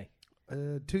birthday?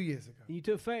 2 years ago. And you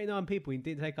took 39 people and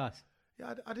didn't take us.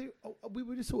 Yeah, I do. We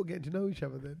were just sort of getting to know each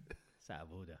other then. It's out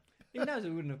of order. He knows it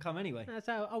wouldn't have come anyway. That's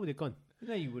how I would have gone.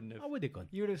 No, you wouldn't have. I would have gone.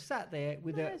 You would have sat there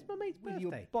with, No, it's my mate's with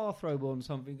your birthday. bathrobe on,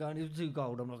 something going. It was too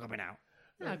cold. I'm not coming out.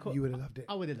 No, You would have loved it.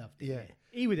 I would have loved it. Yeah.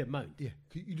 He would have moaned. Yeah,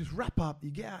 you just wrap up,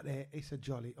 you get out there, it's a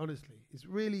jolly, honestly. It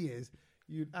really is.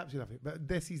 You'd absolutely love it. But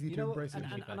that's easy You to know, embrace it.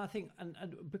 and I think, and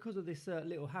because of this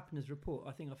little happiness report,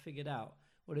 I think I figured out.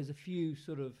 Well, there's a few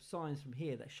sort of signs from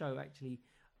here that show actually,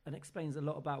 and explains a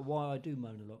lot about why I do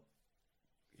moan a lot.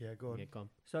 Yeah, go on. Yeah, gone.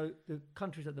 So the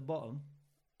countries at the bottom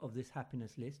of this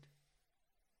happiness list: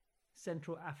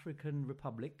 Central African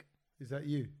Republic, Is that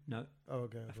you? no; Oh,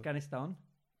 okay. Afghanistan,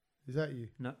 Is that you?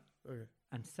 no; Okay.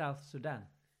 and South Sudan.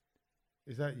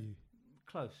 Is that you?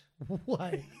 Close.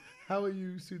 Why? How are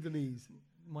you Sudanese?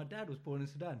 My dad was born in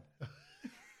Sudan,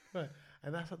 Right.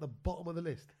 And that's at the bottom of the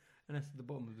list. and that's at the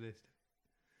bottom of the list.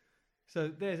 So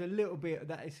there's a little bit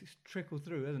that is trickled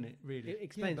through, hasn't it? Really. It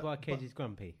explains but- why Kedge but- is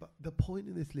grumpy. But the point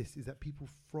in this list is that people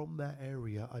from that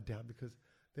area are down because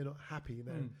they're not happy in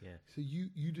that. Yeah. So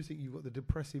you just think you've got the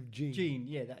depressive gene. Gene,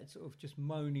 yeah, that sort of just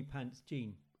moany pants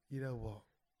gene. You know what?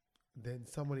 Then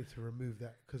someone needs to remove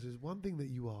that because there's one thing that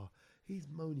you are. He's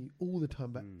moany all the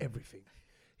time about everything.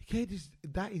 You can't just.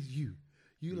 That is you.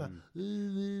 You like.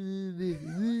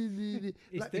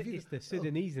 It's the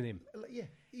Sudanese in him. Like, yeah,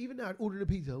 even now, I'd ordered a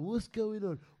pizza. What's going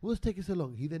on? What's taking so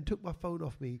long? He then took my phone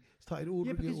off me, started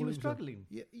ordering. Yeah, because it you all were himself. struggling.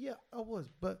 Yeah, I was.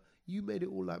 But you made it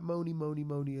all like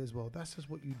moany as well. That's just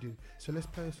what you do. So let's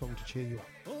play a song to cheer you up.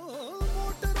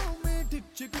 मोटरों में ढिक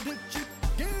चिक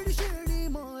गेड़ी शेड़ी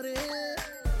मारे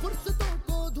फुर्सतों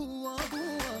को धुआं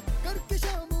धुआं करके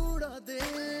शाम उड़ा दे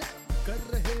कर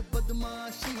रहे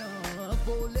बदमाशियां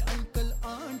बोले अंकल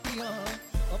आंटियां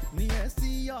अपनी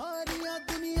ऐसी यारियां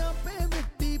दुनिया पे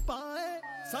मिट्टी पाए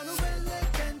सानू वेले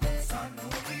कहंदे सानू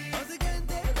भी अस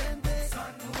कहंदे रहंदे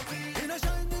सानू भी इन अ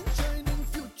शाइनिंग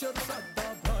फ्यूचर साडा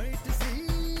ब्राइट सी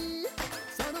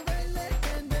सानू वेले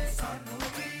कहंदे सानू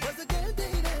भी अस कहंदे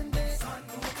रहंदे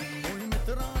सानू भी कोई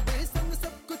मित्रा दे संग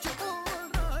सब कुछ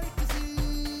ऑलराइट सी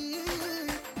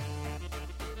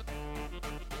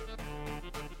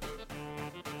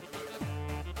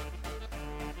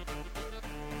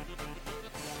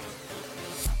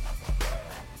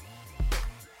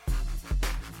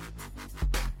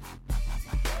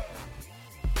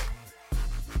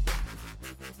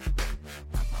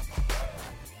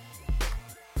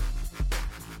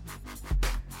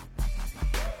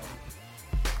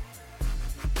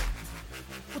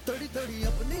तड़ी तड़ी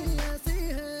अपनी ऐसी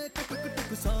है कि टुक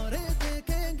टुक सारे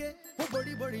देखेंगे वो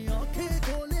बड़ी बड़ी आंखें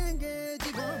खोलेंगे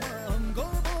जी बाबा हमको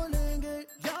बोलेंगे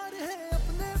यार है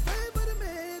अपने फेवर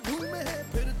में घूमे है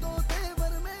फिर तो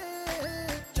तेवर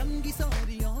में चंगी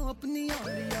सारियां अपनी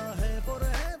यारियां है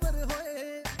फॉरएवर होए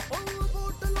ओ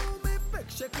बोतलों में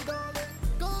पैक्शक डाले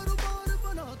कारोबार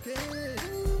बना के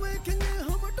देखेंगे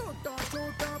हम टोटा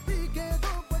छोटा पी के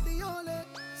दो पटियाले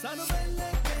सानू वेले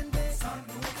कहंदे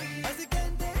सानू भी अस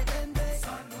कहंदे रहंदे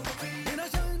सानू भी इन अ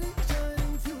शाइनिंग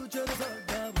फ्यूचर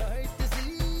साडा ब्राइट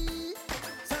सी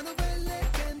सानू वेले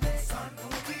कहंदे सानू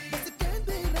भी अस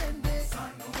कहंदे रहंदे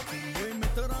सानू भी कोई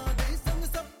मित्रा दे संग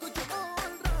सब कुछ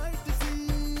ऑलराइट सी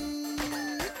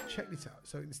Check this out.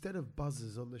 So instead of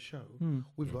buzzers on the show,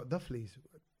 we've got dufflies,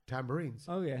 tambourines.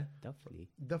 Oh yeah. Duffley.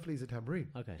 Dufflies a tambourine.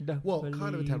 Okay. Well,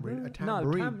 kind of a tambourine. A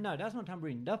tambourine. No, that's not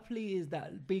tambourine. Duffley is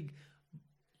that big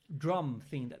drum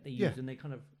thing that they use, Yeah. and they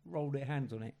kind of roll their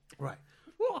hands on it. Right.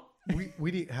 What?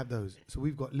 We didn't have those, so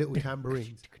we've got little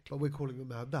tambourines, but we're calling them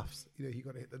now duffs. You know, you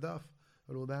got to hit the duff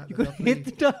and all that. You the got to duffly. hit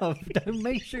the duff. Don't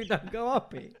make sure it don't go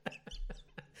up it.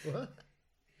 What?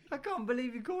 I can't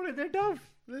believe you call it their duff.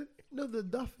 No, the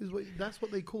duff is that's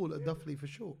what they call a duffly for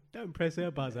short. Don't press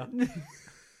her buzzer.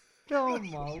 Oh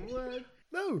my word!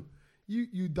 No,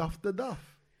 you duff the duff.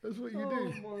 That's what you Oh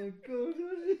do. my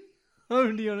god!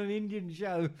 Only on an Indian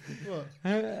show. What?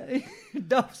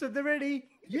 Duffs at the ready.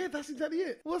 Yeah, that's exactly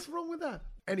it. What's wrong with that?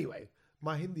 Anyway,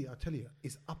 my Hindi, I tell you,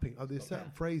 is upping. Oh, there's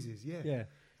certain phrases, Yeah.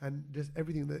 and just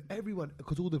everything that everyone,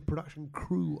 because all the production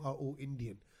crew are all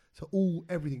Indian, so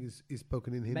everything is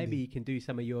spoken in Hindi. Maybe you can do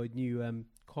some of your new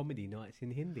comedy nights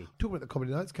in Hindi. Talking about the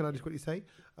comedy nights, can I just quickly say,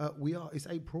 it's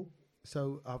April,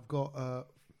 so I've got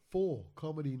 4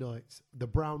 comedy nights, the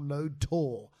Brownload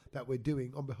tour that we're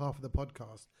doing on behalf of the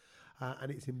podcast,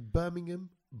 and it's in Birmingham,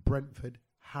 Brentford,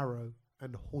 Harrow,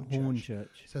 and Hornchurch. Hornchurch.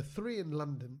 So 3 in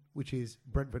London, which is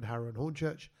Brentford, Harrow, and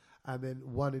Hornchurch, and then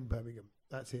 1 in Birmingham.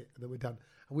 That's it, and then we're done.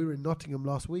 And we were in Nottingham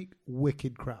last week,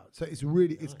 wicked crowd. So it's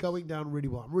really, it's going down really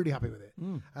well. I'm really happy with it.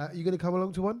 You going to come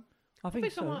along to one? I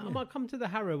think so. I might come to the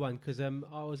Harrow one because I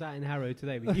was out in Harrow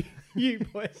today with you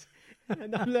boys,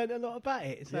 and I've learned a lot about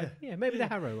it. So yeah, maybe the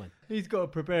Harrow one. He's got to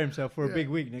prepare himself for a big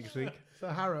week next week. So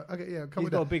Harrow, okay, yeah, come He's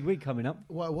with got a that. big week coming up.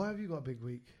 Why have you got a big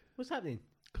week? What's happening?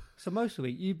 Samosa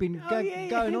week. You've been Yeah,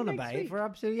 going on next about week. it for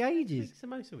absolutely ages. Next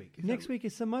Samosa week. Next week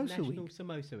is Samosa National week.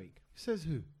 Samosa week. Says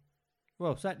who?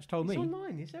 Well, Satch told It's me.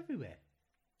 online. It's everywhere.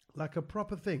 Like a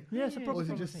proper thing? Yeah, it's a Yeah. proper Or is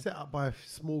it proper just thing. set up by a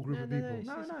small group No, of no, no, people? it's-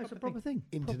 No, it's a proper proper thing.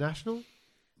 International?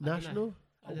 National?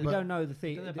 We don't know the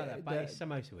thing. I don't know about that, but it's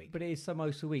Samosa week. But it is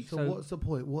Samosa week. So what's the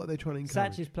point? What are they trying to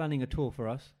encourage? Satch is planning a tour for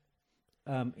us.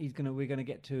 We're gonna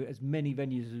get to as many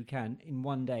venues as we can in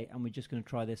one day, and we're just gonna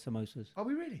try their samosas. Are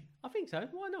we really? I think so.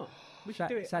 Why not? We Sat-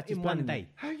 should do it Sat is in one planning day.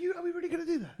 Are we really going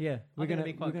to do that? Yeah, we're think gonna that'd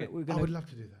be quite good. we're I gonna would love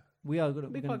to do that. we are gonna It'd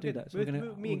we're be gonna quite do good. that. So we're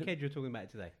gonna Me and Kedge were talking about it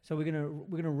today. so we're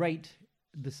gonna rate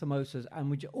the samosas,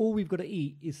 and all we've got to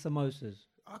eat is samosas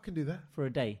I can do that. for a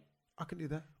day. I can do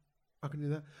that.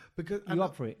 Because You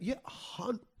up for it? Yeah,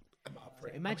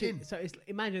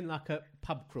 Imagine like a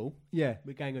pub crawl. Yeah.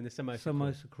 We're going on the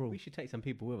Samosa crawl. We should take some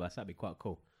people with us. That'd be quite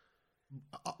cool.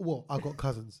 Well, I've got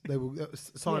cousins. They will.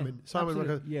 Simon,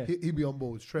 absolutely, yeah. He'd be on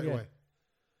board straight Yeah. away.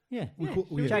 Yeah.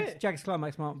 Sure. Jack's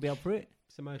Climax might be up for it.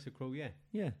 Samosa crawl, yeah.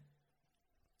 Yeah.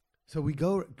 So we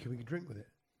go. Can we drink with it?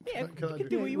 Yeah, Can I you can drink?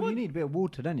 do what you Well, want. you need a bit of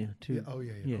water, don't you? To Yeah. Oh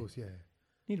yeah. Yeah. Of course. Yeah.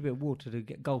 need a bit of water to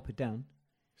gulp it down.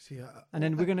 See. And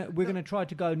then we're gonna try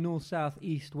to go north, south,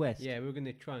 east, west. Yeah, we're going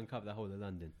to try and cover the whole of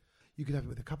London. You could have it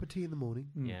with a cup of tea in the morning.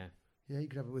 Yeah. Yeah. You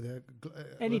could have it with a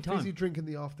Anytime. fizzy drink in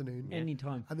the afternoon.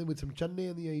 Anytime. And then with some chutney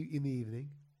in the evening.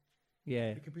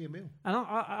 Yeah. It could be a meal. And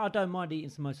I don't mind eating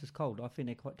samosas cold. I think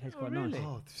they taste quite really? nice.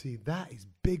 Oh, see, that is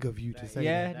big of you to say.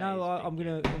 Yeah, that. no, I'm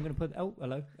gonna put. Oh,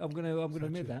 hello. I'm gonna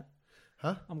admit that.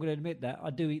 Huh? I'm gonna admit that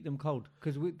I do eat them cold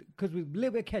because with a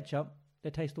little bit of ketchup, they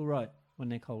taste all right when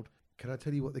they're cold. Can I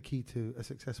tell you what the key to a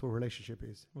successful relationship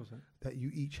is? What's that? That you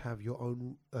each have your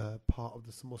own part of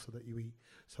the samosa that you eat.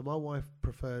 So my wife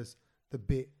prefers the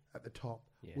bit at the top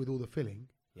with all the filling.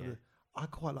 Yeah. I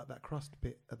quite like that crust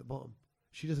bit at the bottom.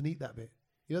 She doesn't eat that bit.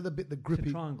 You know the bit, the It's a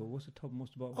grippy. triangle. What's the top and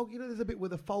what's the bottom? Oh, you know there's a bit where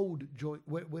the fold joint,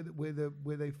 where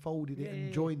they folded it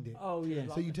and joined it. Oh yeah.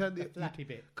 So you turn the flappy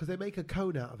bit. because they make a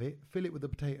cone out of it, fill it with the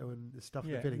potato and the stuff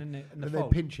Yeah, the filling, and then and the they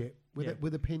fold. pinch it. Yeah. Where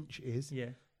the pinch is, Yeah.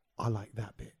 I like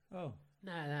that bit. Oh,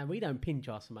 No, we don't pinch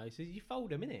our samosas. You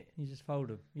fold them, innit? you just fold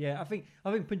them. Yeah, I think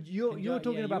you're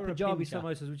talking about you're a Punjabi pincher.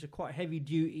 samosas, which are quite heavy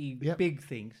duty, Yep. big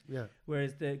things. Yeah.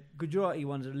 Whereas the Gujarati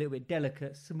ones are a little bit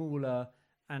delicate, smaller,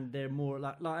 and they're more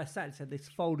like I said, it's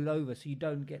folded over, so you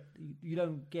don't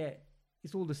get.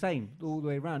 It's all the same all the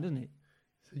way around, isn't it?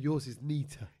 So yours is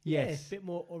neater. Yes. A bit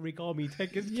more origami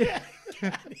takers. Yeah.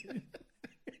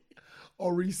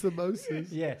 Ori samosas.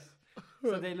 Yes.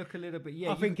 So they look a little bit.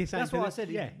 Yeah, I think it's that's something what to I said.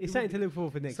 Yeah, it's something to look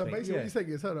forward for next So week. basically, yeah. what you're saying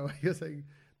is, hold on, you're saying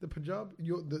the Punjab,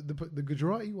 the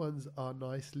Gujarati ones are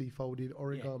nicely folded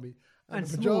origami, And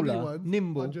the Punjabi smaller, ones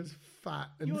nimble. are just fat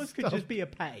and Yours could stuffed. just be a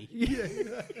patty.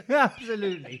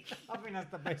 Absolutely. I think that's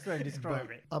the best way to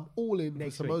describe it. I'm all in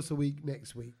Next for Samosa week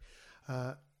next week.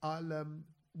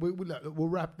 We'll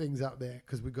wrap things up there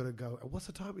because we've got to go. And what's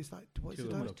the time? It's like what's the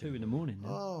time? Almost 2 in the morning now.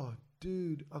 Oh,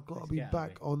 dude, I've got to Let's be get out of back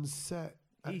here. on set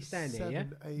at He's standing there,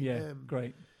 7 Yeah, a.m.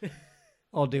 great.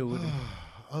 I'll deal with it.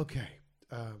 Okay.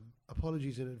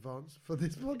 Apologies in advance for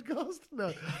this podcast.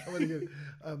 No, I'm only kidding.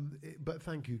 But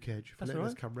thank you, Kedge, for That's letting all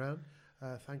us right. come round.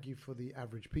 Thank you for the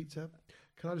average pizza.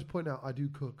 Can I just point out, I do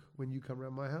cook when you come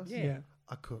round my house. Yeah.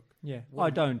 I cook. Yeah. What- I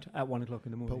don't at 1 o'clock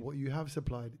in the morning. But what you have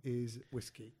supplied is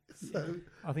whiskey. So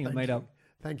I think I thank made you. up.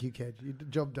 Thank you, Kedge.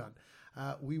 Job done.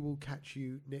 We will catch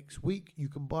you next week. You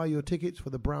can buy your tickets for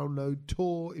the Brownload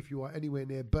tour if you are anywhere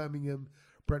near Birmingham,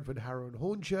 Brentford, Harrow and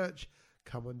Hornchurch.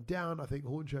 Come on down. I think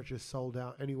Hornchurch is sold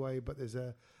out anyway, but there's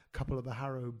a couple of the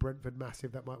Harrow Brentford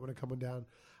Massive that might want to come on down.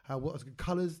 What's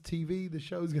Colours TV? The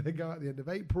show's going to go at the end of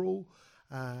April.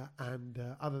 And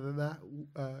other than that,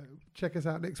 check us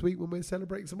out next week when we're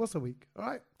celebrating Samosa Week. All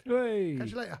right? Hey.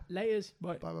 Catch you later. Laters.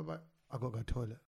 Bye. Bye, bye, bye. I've got to go to the toilet.